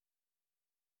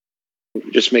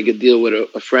 Just make a deal with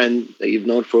a friend that you've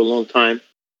known for a long time.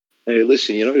 Hey,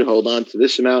 listen, you hold on to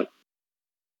this amount,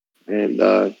 and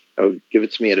I'll give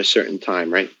it to me at a certain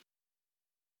time, right?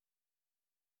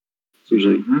 It's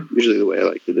usually the way I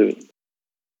like to do it.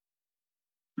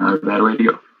 Not a bad way to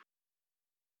go.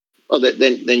 Well,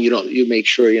 then you make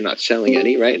sure you're not selling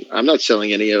any, right? I'm not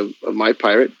selling any of my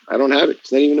pirate. I don't have it.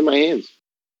 It's not even in my hands.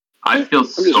 I feel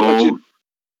so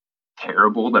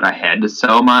terrible that I had to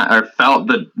sell mine. I felt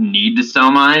the need to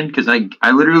sell mine because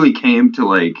I literally came to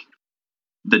like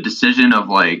the decision of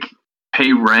like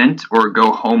pay rent or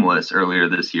go homeless earlier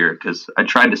this year because I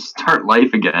tried to start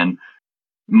life again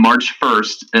March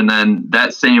 1st, and then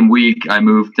that same week I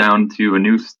moved down to a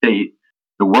new state.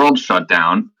 The world shut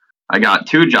down. I got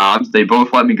 2 jobs. They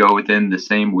both let me go within the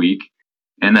same week,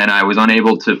 and then I was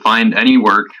unable to find any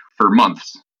work for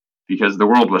months because the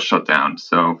world was shut down.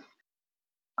 So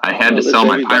I had to sell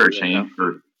my pirate chain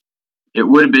for. It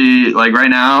would be like right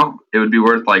now, it would be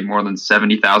worth like more than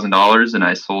 $70,000, and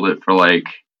I sold it for like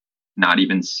not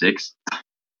even 6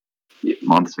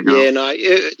 months ago. Yeah, no.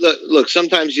 Look.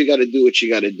 Sometimes you got to do what you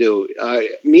got to do.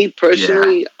 Me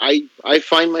personally, I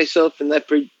find myself in that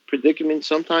predicament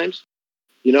sometimes.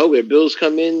 Where bills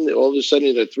come in, all of a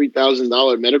sudden a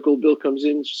 $3,000 medical bill comes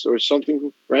in or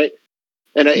something, right?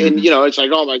 And it's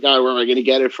like, oh my God, where am I going to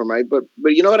get it from, right? But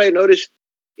you know what I noticed?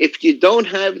 If you don't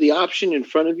have the option in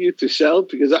front of you to sell,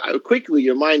 because quickly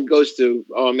your mind goes to,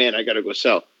 oh man, I got to go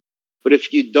sell. But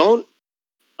if you don't,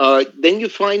 then you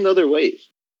find other ways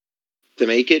to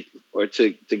make it or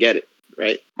to get it,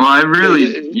 right? Well, I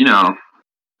really,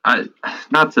 I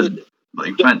not to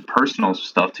like vent personal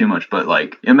stuff too much, but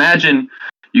like imagine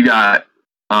you got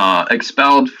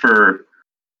expelled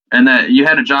and then you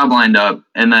had a job lined up,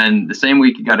 and then the same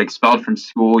week you got expelled from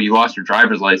school, you lost your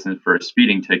driver's license for a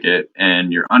speeding ticket,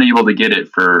 and you're unable to get it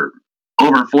for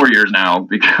over 4 years now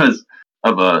because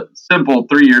of a simple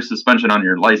 3-year suspension on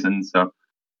your license. So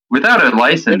without a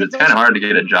license, it's kind of hard to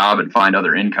get a job and find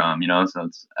other income, So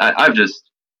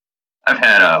I've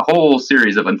had a whole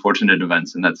series of unfortunate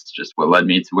events, and that's just what led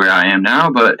me to where I am now.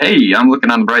 But hey, I'm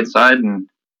looking on the bright side and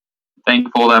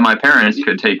thankful that my parents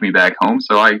could take me back home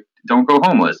so I don't go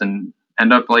homeless and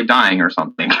end up like dying or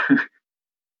something.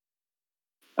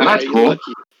 That's cool.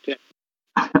 Yeah,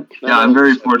 I'm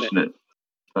very fortunate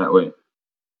that way.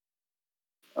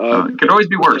 It could always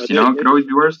be worse, It could always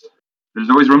be worse. There's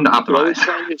always room to optimize.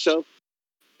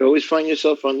 You always find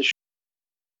yourself on the show.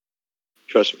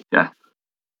 Trust me. Yeah.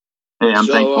 Hey, I'm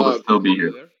thankful to still be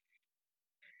here.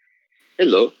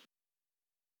 Hello.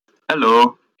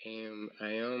 Hello.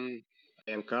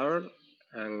 I am Carl,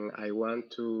 and I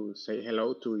want to say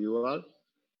hello to you all.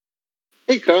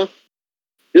 Hey, Carl.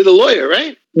 You're the lawyer,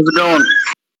 right? How's it going?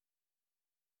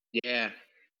 Yeah.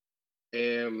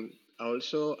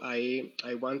 Also, I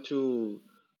want to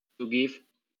give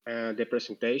the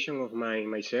presentation of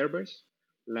my servers,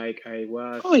 like I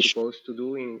was supposed to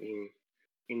do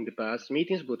in the past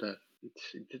meetings, but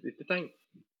it's the time.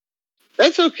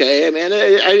 That's okay, man.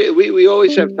 We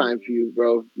always have time for you,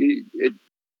 bro.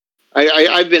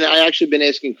 I actually been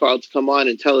asking Carl to come on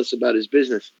and tell us about his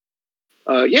business.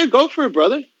 Yeah, go for it,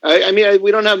 brother. I mean,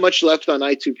 we don't have much left on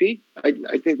I2P.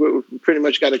 I think we've pretty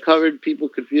much got it covered. People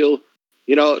could feel,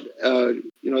 you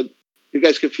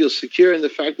guys could feel secure in the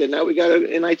fact that now we got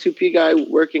an I2P guy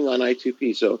working on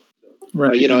I2P. So,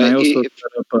 right. And I also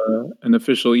set up an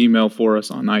official email for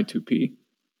us on I2P.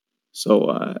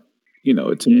 So,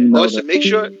 it's an email. Awesome. Make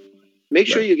sure make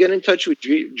sure you get in touch with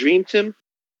Dream Team,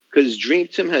 because Dream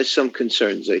Team has some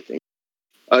concerns, I think.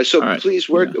 So Right. please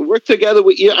work together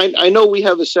with you. I know we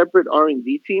have a separate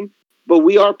R&D team, but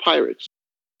we are pirates.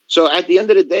 So at the end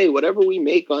of the day, whatever we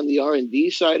make on the R&D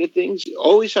side of things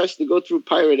always has to go through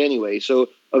Pirate anyway. So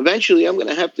eventually I'm going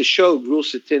to have to show Gruel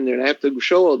Satinder and I have to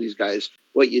show all these guys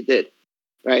what you did,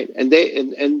 right? And they're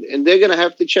going to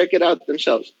have to check it out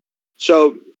themselves.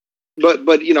 So, but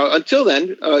until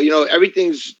then,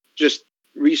 everything's just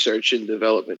research and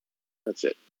development. That's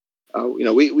it.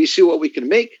 We see what we can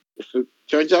make. If it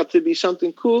turns out to be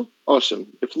something cool, awesome.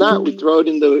 If not, we throw it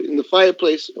in the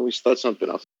fireplace and we start something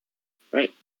else,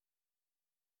 right?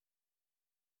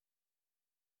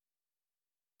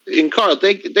 And Carl,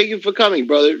 thank you for coming,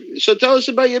 brother. So tell us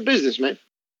about your business, man.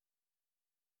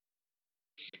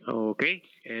 Okay.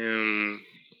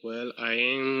 Well,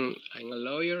 I'm a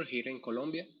lawyer here in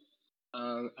Colombia.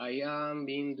 I am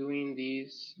been doing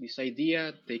this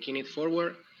idea, taking it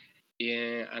forward,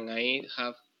 and I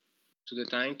have to the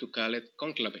time to call it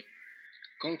Conclave.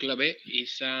 Conclave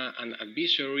is an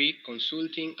advisory,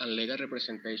 consulting, and legal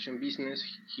representation business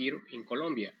here in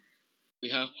Colombia. We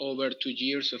have over 2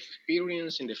 years of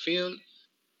experience in the field,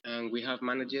 and we have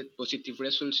managed positive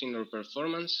results in our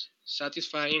performance,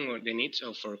 satisfying the needs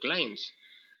of our clients.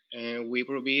 And we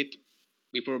provide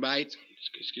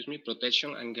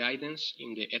protection and guidance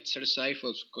in the exercise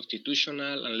of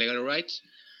constitutional and legal rights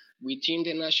within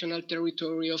the national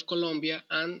territory of Colombia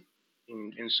and,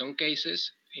 in some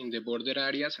cases, in the border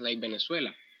areas like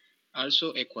Venezuela.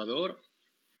 Also, Ecuador,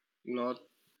 not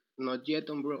yet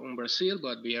on Brazil,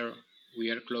 but we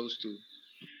are close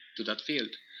to that field.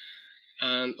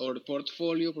 And our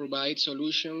portfolio provides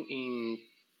solutions in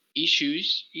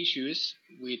issues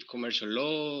with commercial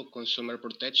law, consumer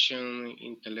protection,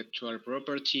 intellectual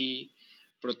property,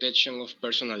 protection of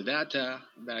personal data,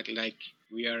 that like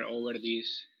we are over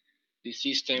this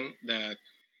system that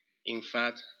in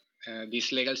fact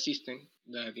this legal system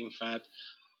that in fact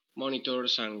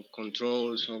monitors and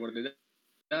controls over the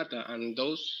data, and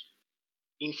those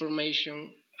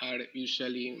information are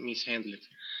usually mishandled.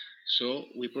 So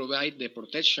we provide the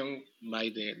protection by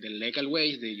the legal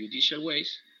ways, the judicial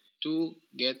ways, to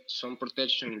get some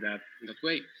protection in that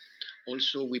way.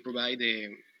 Also, we provide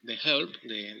the help,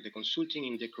 the consulting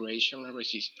in the creation and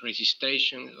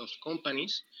registration of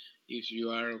companies. If you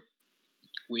are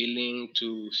willing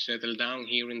to settle down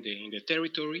here in the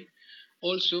territory,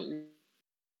 also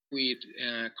with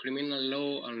criminal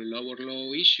law and lower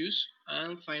law issues,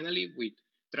 and finally with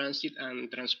transit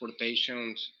and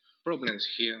transportation problems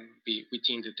here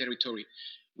within the territory.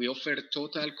 We offer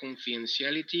total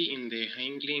confidentiality in the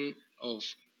handling of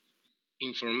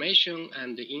information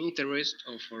and the interest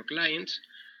of our clients,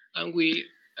 and we,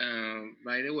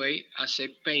 by the way,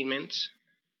 accept payments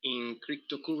in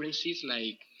cryptocurrencies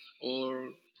like, or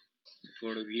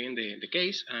for giving the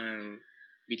case, and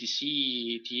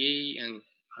BTC, ETA, and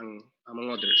among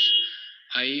others.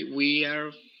 We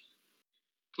are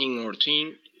in our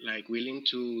team like willing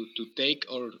to take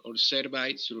our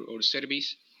service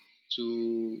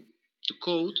to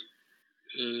code,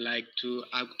 like to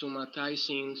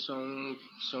automatizing some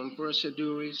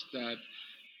procedures that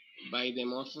by the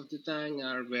most of the time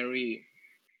are very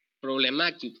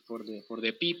problematic for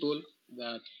the people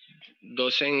that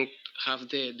doesn't have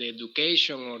the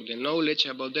education or the knowledge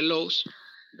about the laws,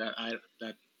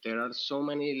 that there are so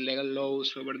many legal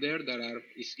laws over there that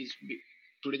it's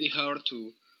pretty hard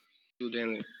to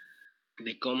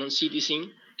the common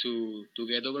citizen to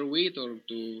get over with, or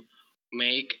to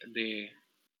make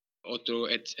or to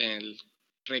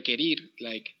requerir,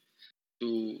 like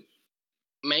to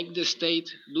make the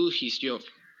state do his job.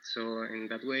 So in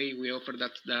that way, we offer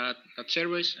that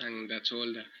service, and that's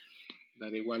all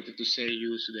that I wanted to say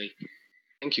you today.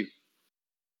 Thank you.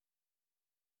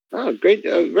 Oh, great!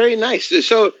 Very nice.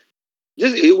 So,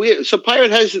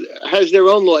 Pirate has their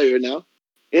own lawyer now,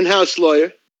 in-house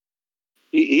lawyer.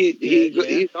 He's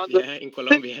in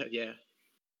Colombia. Yeah,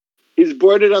 he's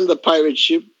boarded on the pirate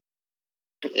ship,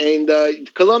 and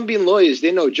Colombian lawyers,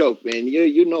 they're no joke, man.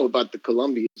 You know about the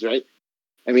Colombians, right?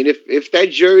 I mean, if that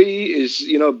jury is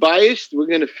biased, we're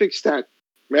gonna fix that,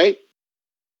 right?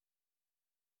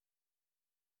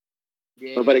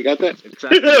 yeah. Nobody got that?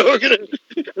 Exactly.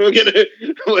 we're gonna.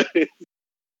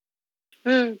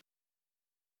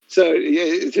 So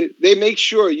yeah, they make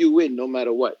sure you win no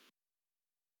matter what.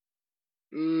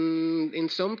 In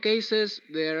some cases,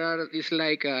 it's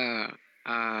like a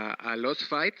lost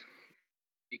fight,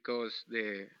 because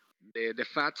the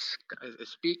facts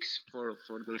speaks for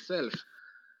themselves.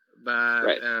 But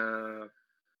Right.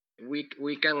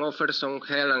 we can offer some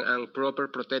help and proper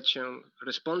protection,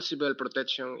 responsible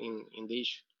protection in the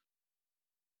issue.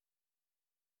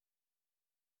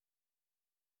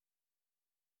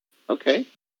 Okay.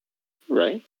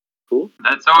 Right. Cool.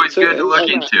 That's always good to look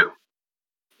into.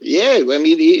 Yeah, I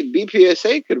mean, the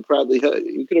BPSA could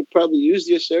have probably used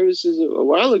your services a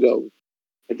while ago.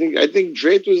 I think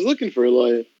Drake was looking for a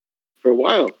lawyer for a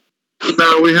while.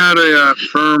 No, we had a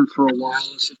firm for a while.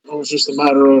 It was just a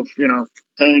matter of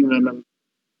paying them and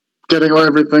getting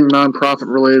everything nonprofit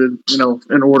related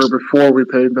in order before we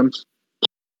paid them.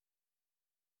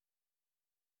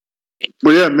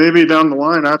 But yeah, maybe down the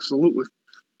line, absolutely.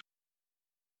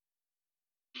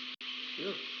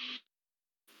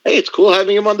 Hey, it's cool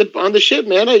having him on the ship,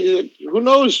 man. Who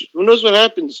knows? Who knows what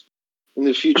happens in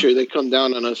the future? They come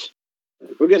down on us.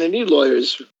 We're gonna need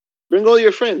lawyers. Bring all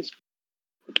your friends.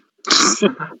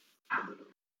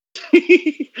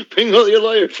 Bring all your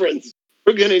lawyer friends.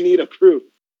 We're gonna need a crew.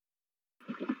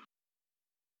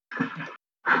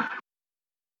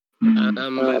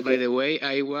 By the way,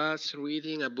 I was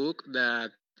reading a book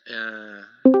that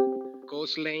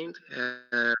Coastland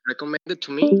recommended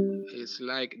to me. It's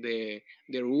like the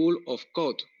rule of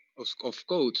code of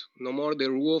code, no more the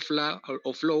rule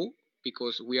of law,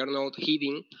 because we are not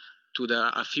heading to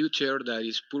a future that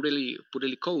is purely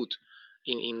code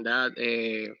in that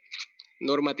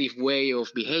normative way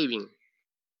of behaving.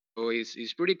 So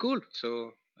it's pretty cool.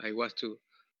 So I was to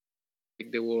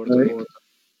take the word.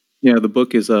 Yeah, the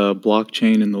book is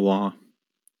Blockchain in the Law.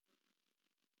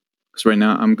 Because right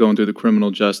now I'm going through the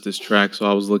criminal justice track, so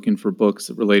I was looking for books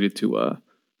related to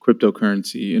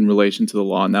cryptocurrency in relation to the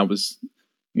law, and that was,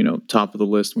 top of the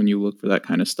list when you look for that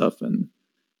kind of stuff. And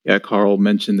yeah, Carl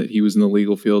mentioned that he was in the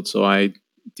legal field, so I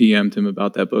DM'd him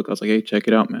about that book. I was like, hey, check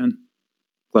it out, man.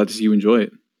 Glad to see you enjoy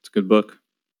it. It's a good book.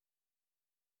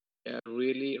 Yeah,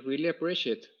 really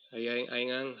appreciate. I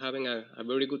am having a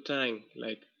very good time,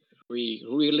 like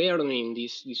relearning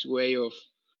this way of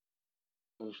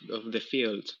the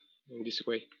field in this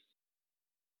way.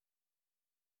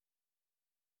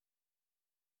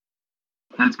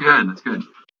 That's good. That's good.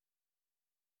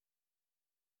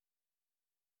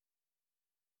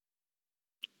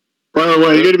 By the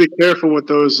way, you got to be careful with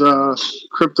those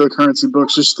cryptocurrency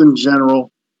books, just in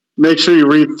general. Make sure you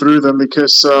read through them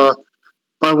because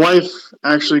my wife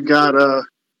actually got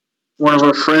one of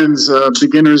our friends'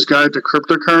 beginner's guide to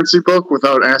cryptocurrency book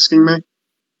without asking me.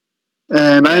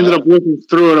 And I ended up looking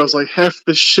through it. I was like, half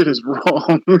this shit is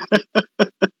wrong.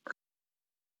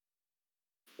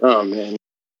 Oh, man.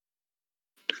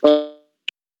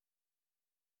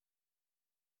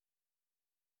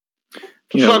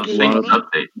 Yeah,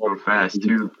 update so fast,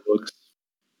 too.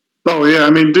 Oh, yeah. I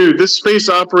mean, dude, this space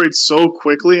operates so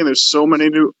quickly, and there's so many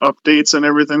new updates and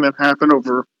everything that happen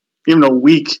over even a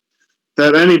week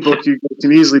that any book you get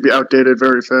can easily be outdated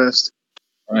very fast.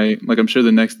 Right. Like, I'm sure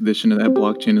the next edition of that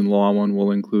Blockchain and Law one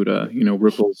will include,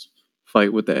 Ripple's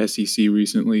fight with the SEC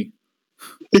recently.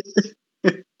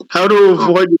 How to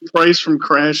avoid your price from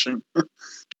crashing.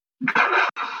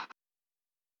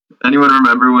 Anyone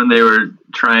remember when they were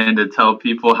trying to tell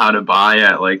people how to buy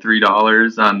at like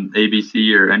 $3 on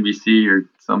ABC or NBC or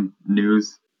some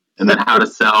news, and then how to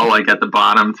sell like at the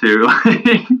bottom too?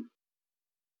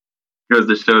 Goes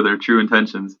to show their true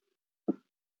intentions.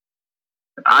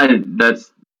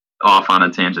 That's off on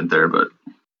a tangent there, but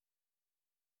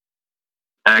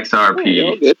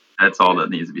XRP, that's all that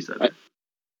needs to be said.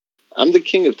 I'm the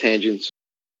king of tangents.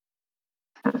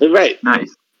 All right.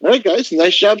 Nice. All right, guys.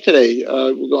 Nice job today.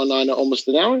 We're going on almost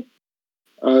an hour.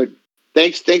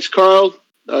 Thanks, Carl.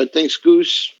 Thanks,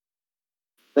 Goose.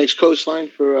 Thanks, Coastline,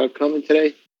 for coming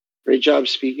today. Great job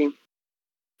speaking.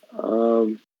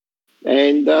 And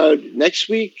next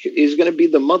week is going to be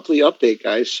the monthly update,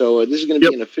 guys. So this is going to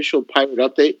be an official Pirate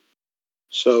update.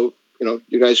 So,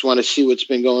 you guys want to see what's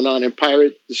been going on in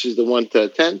Pirate, this is the 1 to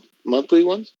 10 monthly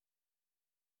ones.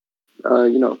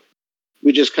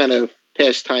 We just kind of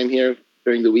pass time here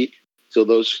during the week till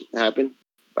those happen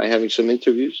by having some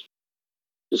interviews.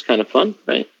 Just kind of fun,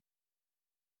 right?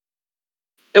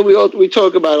 And we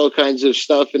talk about all kinds of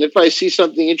stuff. And if I see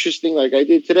something interesting like I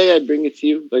did today, I'd bring it to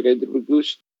you like I did with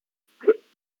Goose.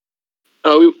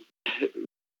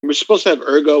 We're supposed to have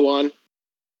Ergo on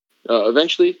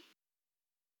eventually.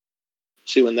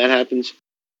 See when that happens.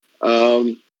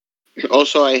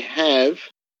 Also, I have...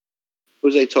 Who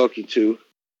was I talking to?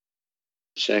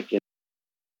 Second.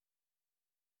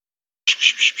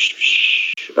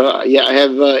 I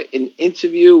have an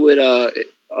interview with a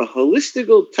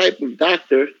holistical type of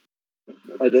doctor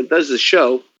that does the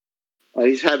show.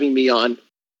 He's having me on.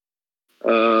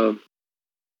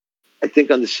 I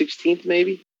think on the 16th,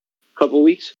 maybe. A couple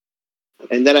weeks.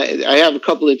 And then I have a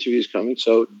couple interviews coming,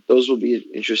 so those will be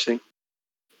interesting.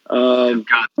 You've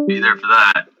got to be there for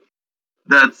that.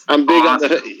 That's I'm big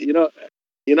awesome. on the,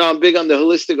 I'm big on the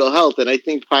holistical health, and I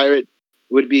think Pirate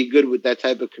would be good with that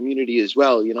type of community as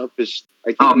well. Because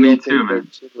I think we me all too, think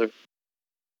man. similar.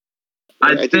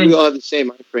 I think we all have the same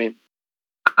mind frame.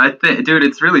 I think, dude,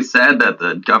 it's really sad that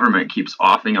the government keeps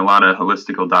offering a lot of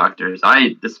holistical doctors.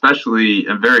 I especially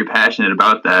am very passionate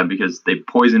about that because they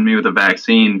poisoned me with a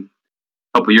vaccine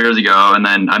a couple years ago, and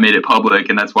then I made it public,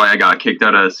 and that's why I got kicked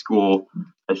out of school.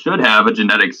 I should have a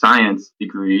genetic science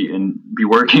degree and be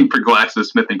working for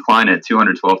GlaxoSmithKline at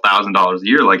 $212,000 a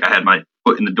year, like I had my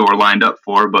foot in the door lined up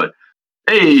for. But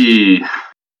hey,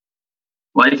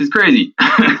 life is crazy.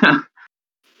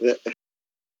 Yeah.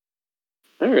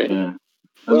 All right. Yeah.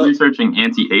 I was researching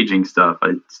anti-aging stuff.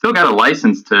 I still got a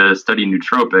license to study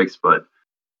nootropics, but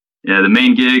yeah, the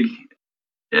main gig,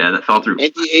 that fell through.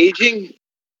 Anti-aging?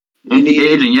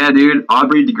 Anti-aging, yeah, dude.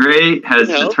 Aubrey de Grey has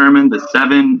determined the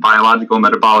 7 biological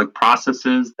metabolic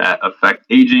processes that affect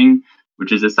aging,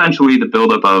 which is essentially the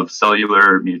buildup of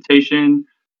cellular mutation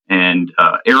and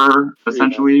error,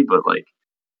 essentially. But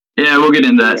we'll get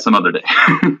into that some other day.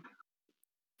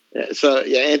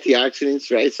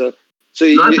 Antioxidants, right? So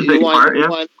that's a big part,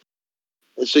 yeah.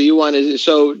 So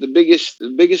the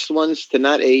biggest ones to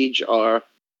not age are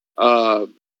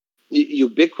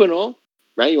ubiquinol,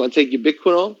 right? You want to take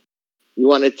ubiquinol. You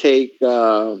want to take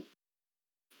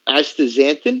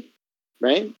astaxanthin,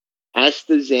 right?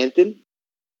 Astaxanthin.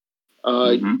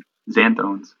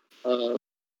 Xanthones.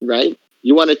 Right.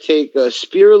 You want to take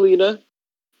spirulina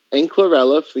and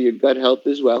chlorella for your gut health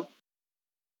as well.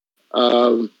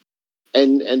 And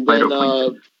then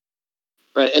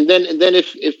right, and then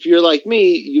if you're like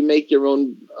me, you make your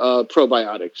own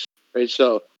probiotics, right?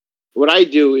 So what I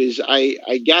do is I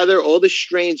gather all the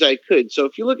strains I could. So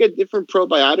if you look at different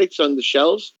probiotics on the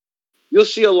shelves, you'll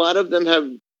see a lot of them have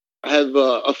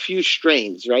a few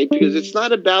strains, right? Because it's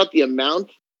not about the amount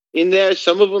in there.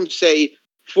 Some of them say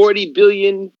 40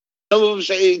 billion. Some of them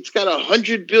say it's got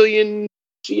 100 billion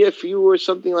CFU or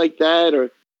something like that, or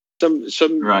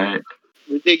some right.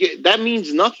 That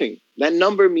means nothing. That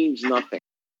number means nothing.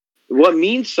 What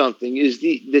means something is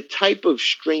the type of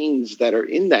strains that are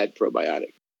in that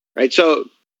probiotic, right? So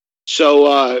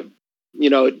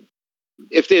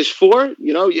if there's 4,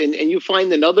 and you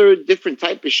find another different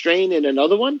type of strain in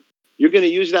another one, you're going to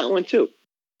use that one too.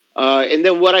 And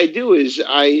then what I do is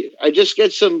I just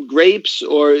get some grapes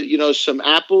or some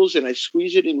apples and I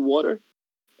squeeze it in water,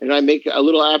 and I make a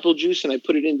little apple juice and I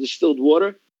put it in distilled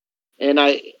water, and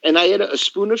I add a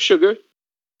spoon of sugar.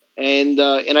 And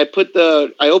I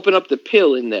open up the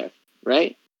pill in there,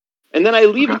 right? And then I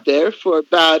leave it there for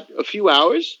about a few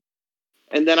hours,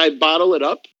 and then I bottle it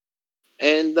up,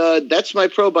 and that's my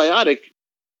probiotic.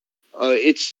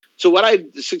 So what I've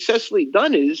successfully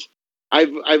done is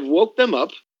I've woke them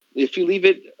up. If you leave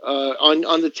it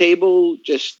on the table,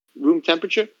 just room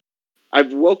temperature,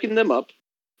 I've woken them up.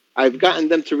 I've gotten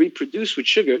them to reproduce with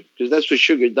sugar, because that's what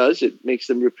sugar does. It makes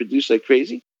them reproduce like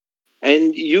crazy.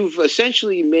 And you've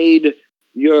essentially made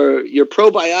your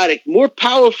probiotic more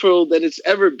powerful than it's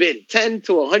ever been, 10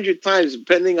 to 100 times,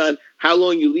 depending on how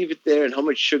long you leave it there and how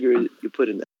much sugar you put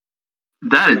in there.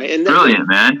 That is brilliant,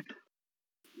 man.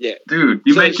 Yeah, dude,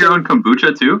 you make your own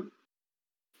kombucha too?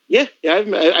 Yeah.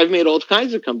 I've made all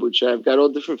kinds of kombucha. I've got all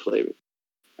different flavors.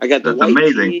 I got the white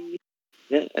tea.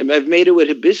 Yeah, I've made it with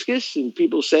hibiscus, and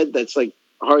people said that's like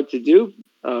hard to do,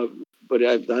 but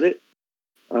I've done it.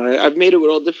 I've made it with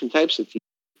all different types of tea.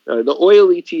 The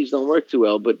oily teas don't work too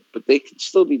well, but they can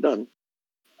still be done.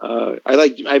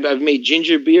 I've made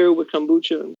ginger beer with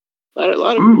kombucha. A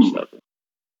lot of good stuff.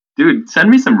 Dude, send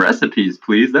me some recipes,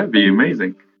 please. That'd be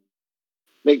amazing.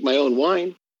 Make my own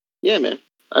wine. Yeah, man.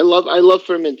 I love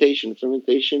fermentation.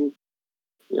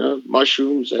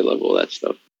 Mushrooms. I love all that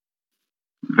stuff.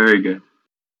 Very good.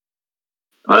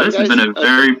 This has been a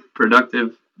very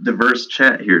productive, diverse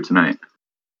chat here tonight.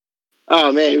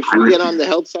 Oh, man, if we get on the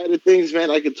health side of things, man,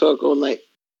 I could talk all night.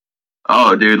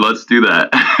 Oh, dude, let's do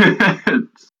that.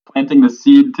 Planting the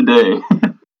seed today.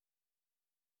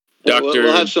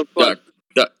 We'll have some fun.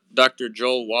 Dr.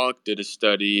 Joel Walk did a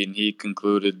study, and he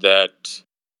concluded that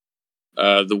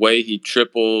the way he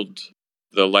tripled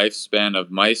the lifespan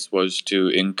of mice was to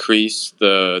increase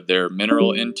their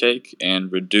mineral intake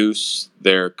and reduce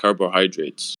their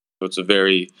carbohydrates. So it's a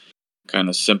very kind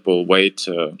of simple way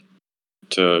to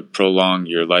prolong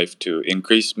your life, to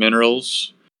increase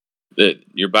minerals. That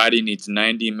your body needs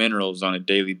 90 minerals on a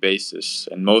daily basis,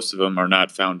 and most of them are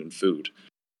not found in food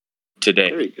today.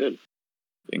 Very good.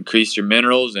 Increase your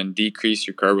minerals and decrease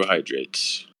your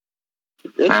carbohydrates.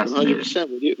 Yes,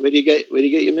 100%. Where do you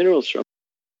get your minerals from?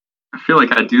 I feel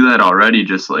like I do that already,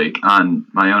 just like on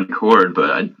my own accord,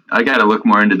 but I got to look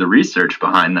more into the research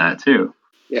behind that too.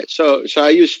 Yeah, so I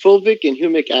use fulvic and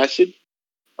humic acid.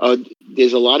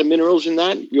 There's a lot of minerals in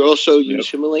that. You also use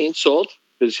Himalayan salt,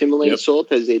 because Himalayan salt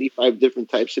has 85 different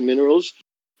types of minerals.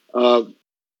 You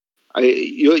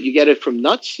get it from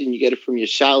nuts and you get it from your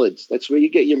salads. That's where you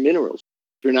get your minerals.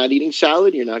 If you're not eating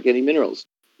salad, you're not getting minerals.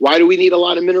 Why do we need a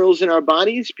lot of minerals in our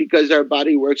bodies? Because our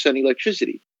body works on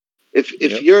electricity. If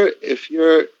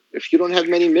you don't have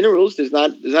many minerals, there's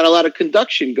not a lot of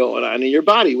conduction going on in your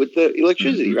body with the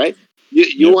electricity, right?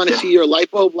 You want to see your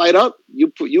light bulb light up?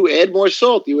 You add more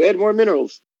salt, you add more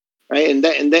minerals, right? And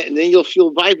then you'll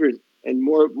feel vibrant and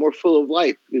more full of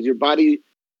life, because your body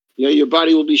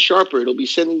will be sharper. It'll be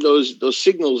sending those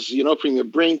signals, from your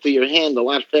brain to your hand a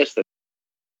lot faster.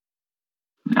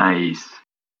 Nice.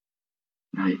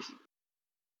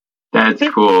 That's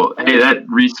cool. Hey, that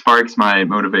re-sparks my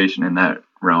motivation in that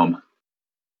realm.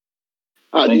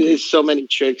 There's so many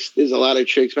tricks. There's a lot of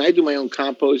tricks. I do my own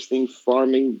composting,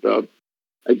 farming.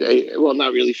 Well,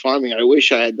 not really farming. I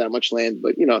wish I had that much land,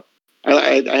 but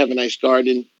I have a nice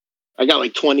garden. I got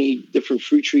like 20 different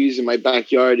fruit trees in my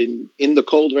backyard, in the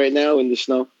cold right now, in the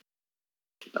snow.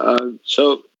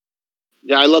 So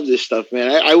yeah, I love this stuff,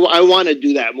 man. I want to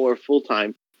do that more full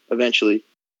time eventually.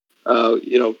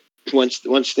 Once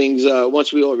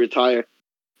we all retire,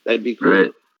 that'd be cool.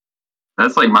 Right.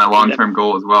 That's like my long-term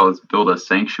goal as well, is build a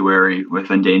sanctuary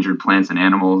with endangered plants and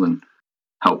animals and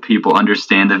help people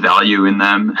understand the value in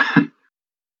them.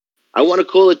 I want to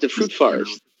call it the fruit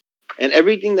forest, and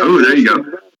everything that there you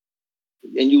go.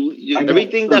 And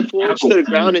everything that falls to the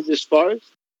ground in this forest,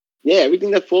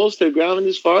 everything that falls to the ground in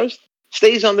this forest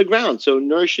stays on the ground, so it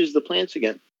nourishes the plants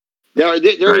again.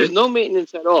 There is no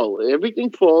maintenance at all. Everything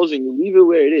falls, and you leave it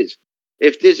where it is.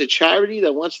 If there's a charity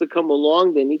that wants to come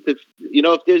along, they need to,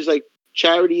 if there's like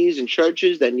charities and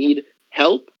churches that need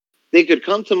help, they could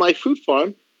come to my fruit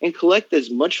farm and collect as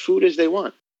much food as they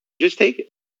want. Just take it.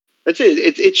 That's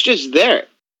it. It's just there,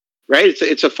 right?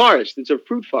 It's a forest. It's a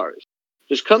fruit forest.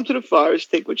 Just come to the forest,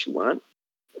 take what you want,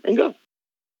 and go.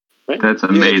 Right? That's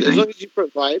amazing. As long as you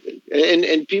provide,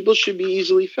 and people should be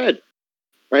easily fed,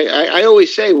 right? I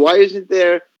always say, why isn't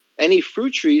there any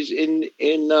fruit trees in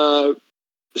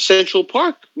Central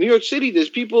Park, New York City? There's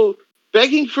people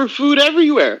begging for food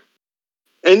everywhere,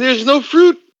 and there's no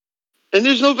fruit, and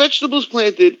there's no vegetables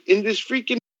planted in this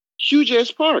freaking huge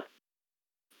ass park.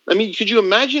 I mean, could you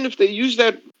imagine if they used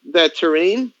that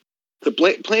terrain to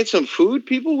plant some food?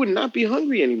 People would not be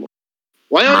hungry anymore.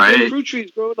 Why aren't there fruit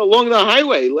trees growing along the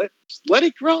highway? Let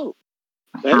it grow.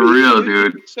 For real,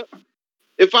 dude.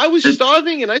 If I was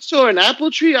starving and I saw an apple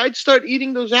tree, I'd start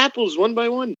eating those apples one by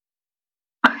one.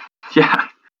 Yeah,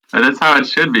 that's how it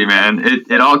should be, man.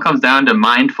 It all comes down to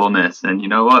mindfulness, and you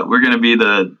know what? We're gonna be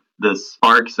the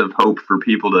sparks of hope for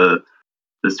people to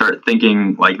start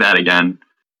thinking like that again.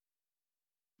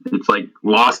 It's like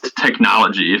lost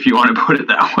technology, if you want to put it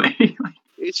that way.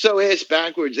 It's so ass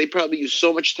backwards. They probably use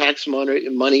so much tax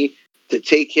money to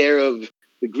take care of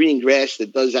the green grass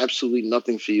that does absolutely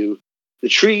nothing for you. The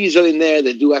trees are in there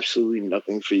that do absolutely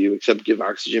nothing for you except give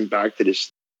oxygen back to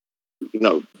this,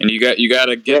 And you got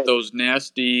to get those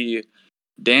nasty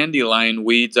dandelion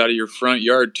weeds out of your front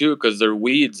yard too, because they're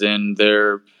weeds and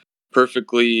they're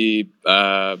perfectly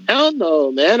hell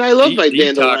no, man. I love my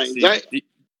dandelions.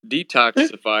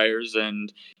 Detoxifiers,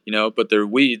 and but they're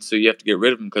weeds, so you have to get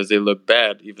rid of them because they look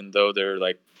bad, even though they're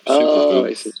like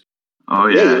superfoods. Oh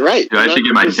yeah, you're right. Dude, I should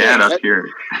get my dad up here.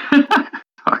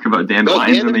 Talk about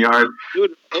dandelions in the yard.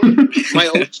 Dude, my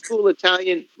old school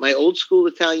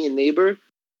Italian neighbor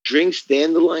drinks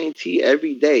dandelion tea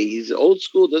every day. He's old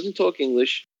school, doesn't talk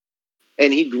English,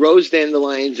 and he grows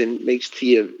dandelions and makes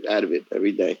tea out of it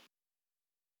every day.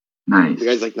 Nice. The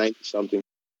guy's like 90-something.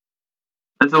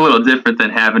 That's a little different than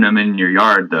having them in your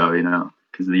yard, though,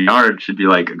 because the yard should be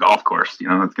like a golf course.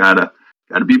 It's gotta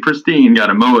be pristine. Got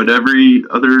to mow it every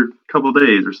other couple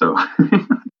days or so.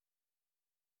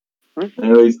 At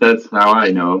least that's how I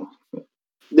know.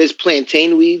 There's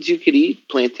plantain weeds you could eat.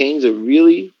 Plantains are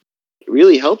really,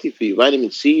 really healthy for you. Vitamin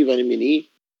C, vitamin E.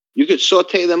 You could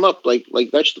saute them up like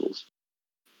vegetables.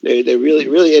 They're really,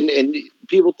 really, and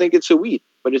people think it's a weed,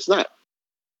 but it's not.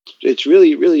 It's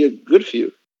really, really good for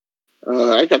you.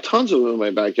 I got tons of them in my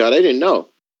backyard. I didn't know.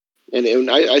 And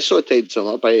I sauteed some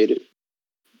up. I ate it.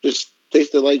 Just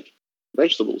tasted like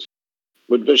vegetables.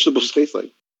 What vegetables taste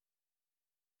like.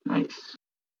 Nice.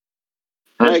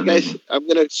 All right, guys. I'm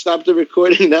going to stop the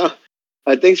recording now.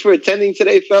 Thanks for attending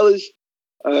today, fellas.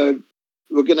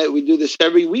 We do this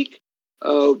every week.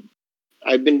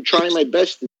 I've been trying my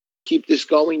best to keep this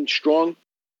going strong,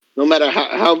 no matter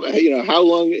how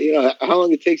long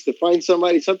it takes to find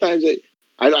somebody. Sometimes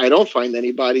I don't find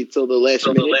anybody till the last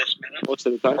minute most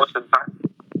of the time.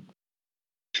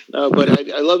 But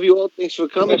I love you all. Thanks for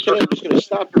coming today. I'm just going to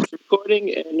stop this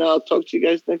recording, and I'll talk to you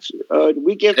guys next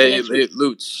week after next week. Hey,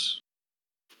 Lutz.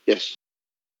 Yes.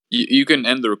 You can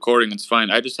end the recording. It's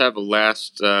fine. I just have a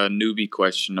last newbie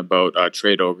question about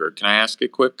Trade Ogre. Can I ask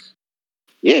it quick?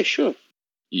 Yeah, sure.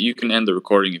 You can end the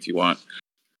recording if you want.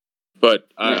 But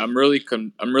I'm really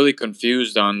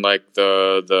confused on like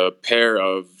the pair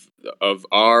of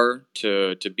R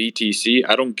to BTC.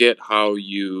 I don't get how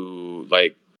you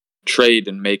like trade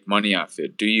and make money off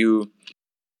it. Do you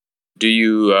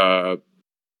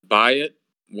buy it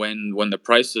when the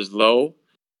price is low,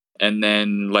 and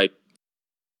then like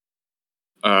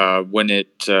when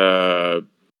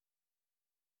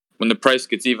the price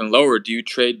gets even lower, do you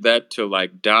trade that to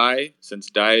like DAI, since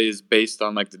DAI is based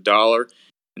on like the dollar?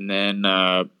 And then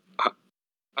I'm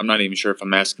not even sure if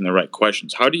I'm asking the right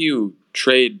questions. How do you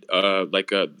trade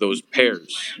those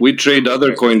pairs? We trade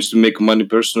other coins to make money.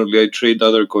 Personally, I trade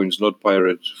other coins, not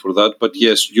pirates, for that. But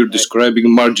yes, you're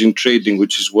describing margin trading,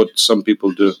 which is what some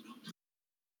people do.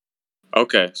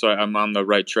 Okay, so I'm on the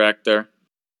right track there.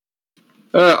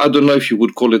 I don't know if you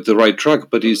would call it the right track,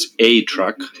 but it's a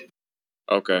track.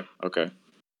 Okay.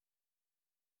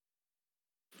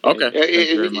 Thank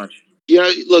you very much. Yeah,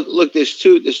 look. There's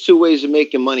two ways of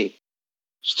making money.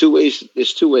 There's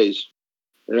two ways,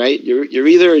 right? You're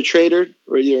either a trader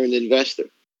or you're an investor,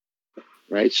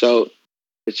 right? So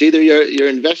it's either you're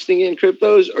investing in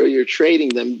cryptos or you're trading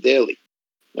them daily.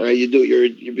 All right,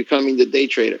 you're becoming the day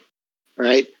trader. All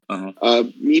right. Uh-huh.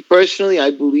 Me personally,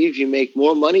 I believe you make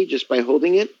more money just by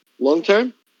holding it long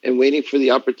term and waiting for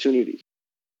the opportunities.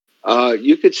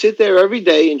 You could sit there every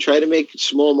day and try to make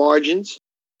small margins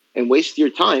and waste your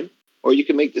time, or you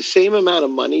can make the same amount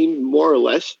of money, more or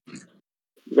less.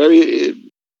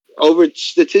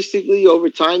 Statistically over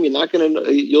time,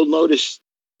 you'll notice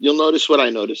what I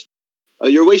noticed.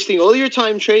 You're wasting all your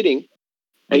time trading,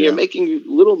 and you're making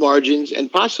little margins and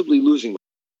possibly losing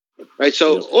money, right?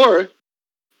 So, or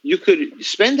you could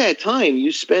spend that time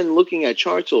you spend looking at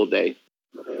charts all day,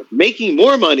 making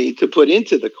more money to put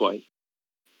into the coin,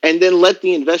 and then let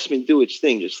the investment do its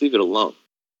thing. Just leave it alone.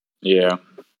 Yeah,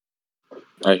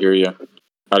 I hear you.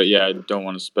 I don't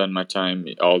want to spend my time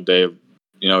all day,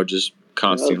 just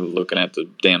constantly looking at the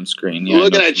damn screen. Yeah,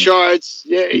 looking at charts.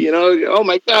 Yeah, oh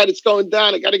my God, it's going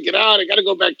down. I got to get out. I got to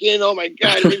go back in. Oh my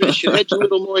God, maybe I should hedge a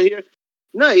little more here.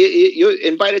 No,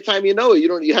 and by the time you know it,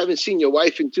 you haven't seen your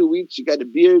wife in 2 weeks. You got a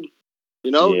beard,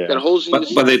 got holes in your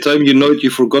side. By the time you know it, you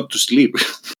forgot to sleep.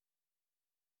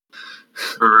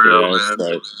 For real, man.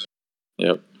 Right.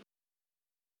 Yep.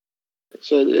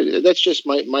 So that's just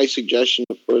my suggestion,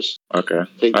 of course. Okay,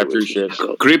 I appreciate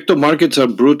it. Crypto markets are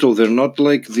brutal. They're not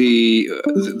like the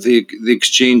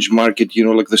exchange market,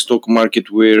 like the stock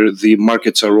market, where the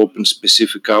markets are open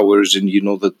specific hours, and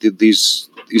that these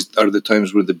are the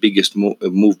times where the biggest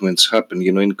movements happen.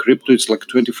 In crypto, it's like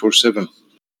 24/7.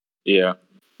 Yeah.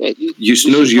 You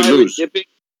snooze, you lose. Dipping.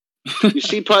 You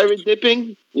see pirate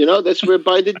dipping? That's where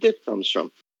buy the dip comes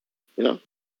from.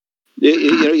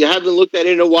 You haven't looked at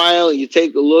it in a while, and you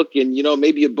take a look, and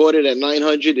maybe you bought it at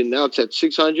 900 and now it's at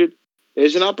 600.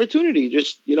 There's an opportunity.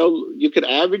 Just you could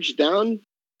average down.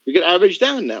 You could average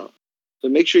down now. So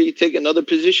make sure you take another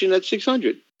position at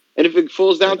 600. And if it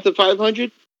falls down to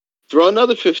 500, throw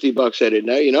another $50 at it.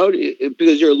 Now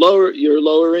because you're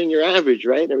lowering your average,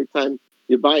 right? Every time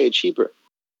you buy it cheaper.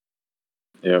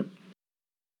 Yeah.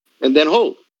 And then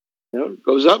hold.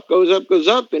 Goes up, goes up, goes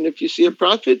up, and if you see a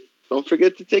profit, don't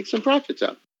forget to take some profits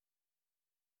out.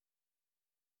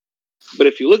 But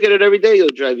if you look at it every day, you'll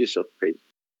drive yourself crazy.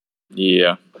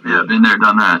 Yeah. Yeah, been there,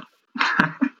 done that.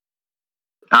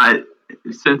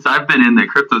 Since I've been in the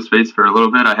crypto space for a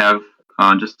little bit, I have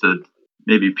just a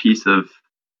maybe piece of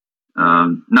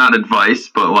not advice,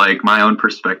 but like my own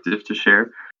perspective to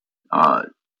share.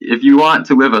 If you want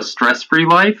to live a stress-free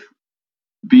life,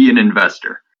 be an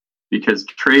investor. Because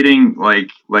trading, like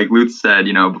Lutz said,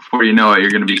 before you know it, you're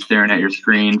going to be staring at your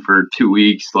screen for 2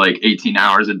 weeks, like 18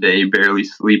 hours a day, barely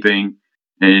sleeping.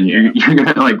 And you're going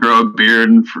to like grow a beard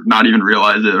and not even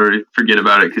realize it or forget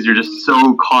about it because you're just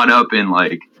so caught up in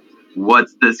like,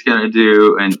 what's this going to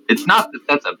do? And it's not that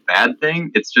that's a bad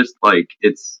thing. It's just like,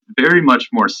 it's very much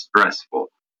more stressful.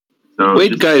 So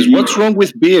wait, guys, what's wrong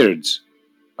with beards?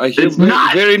 I hear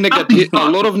very negative, a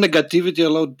lot of negativity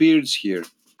about beards here.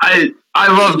 I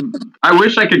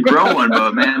wish I could grow one,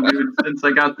 but man, dude, since I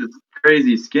got this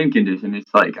crazy skin condition,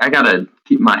 it's like I gotta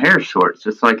keep my hair short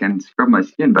just so I can scrub my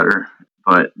skin better.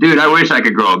 But dude, I wish I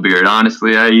could grow a beard.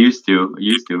 Honestly, I used to,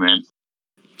 man.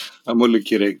 I'm only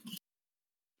kidding.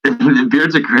 The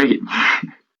beards are great.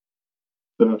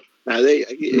 Now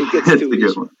it gets too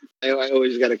itchy. I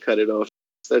always got to cut it off.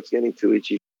 It starts getting too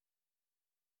itchy.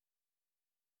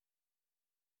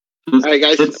 All right,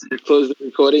 guys, close the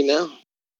recording now.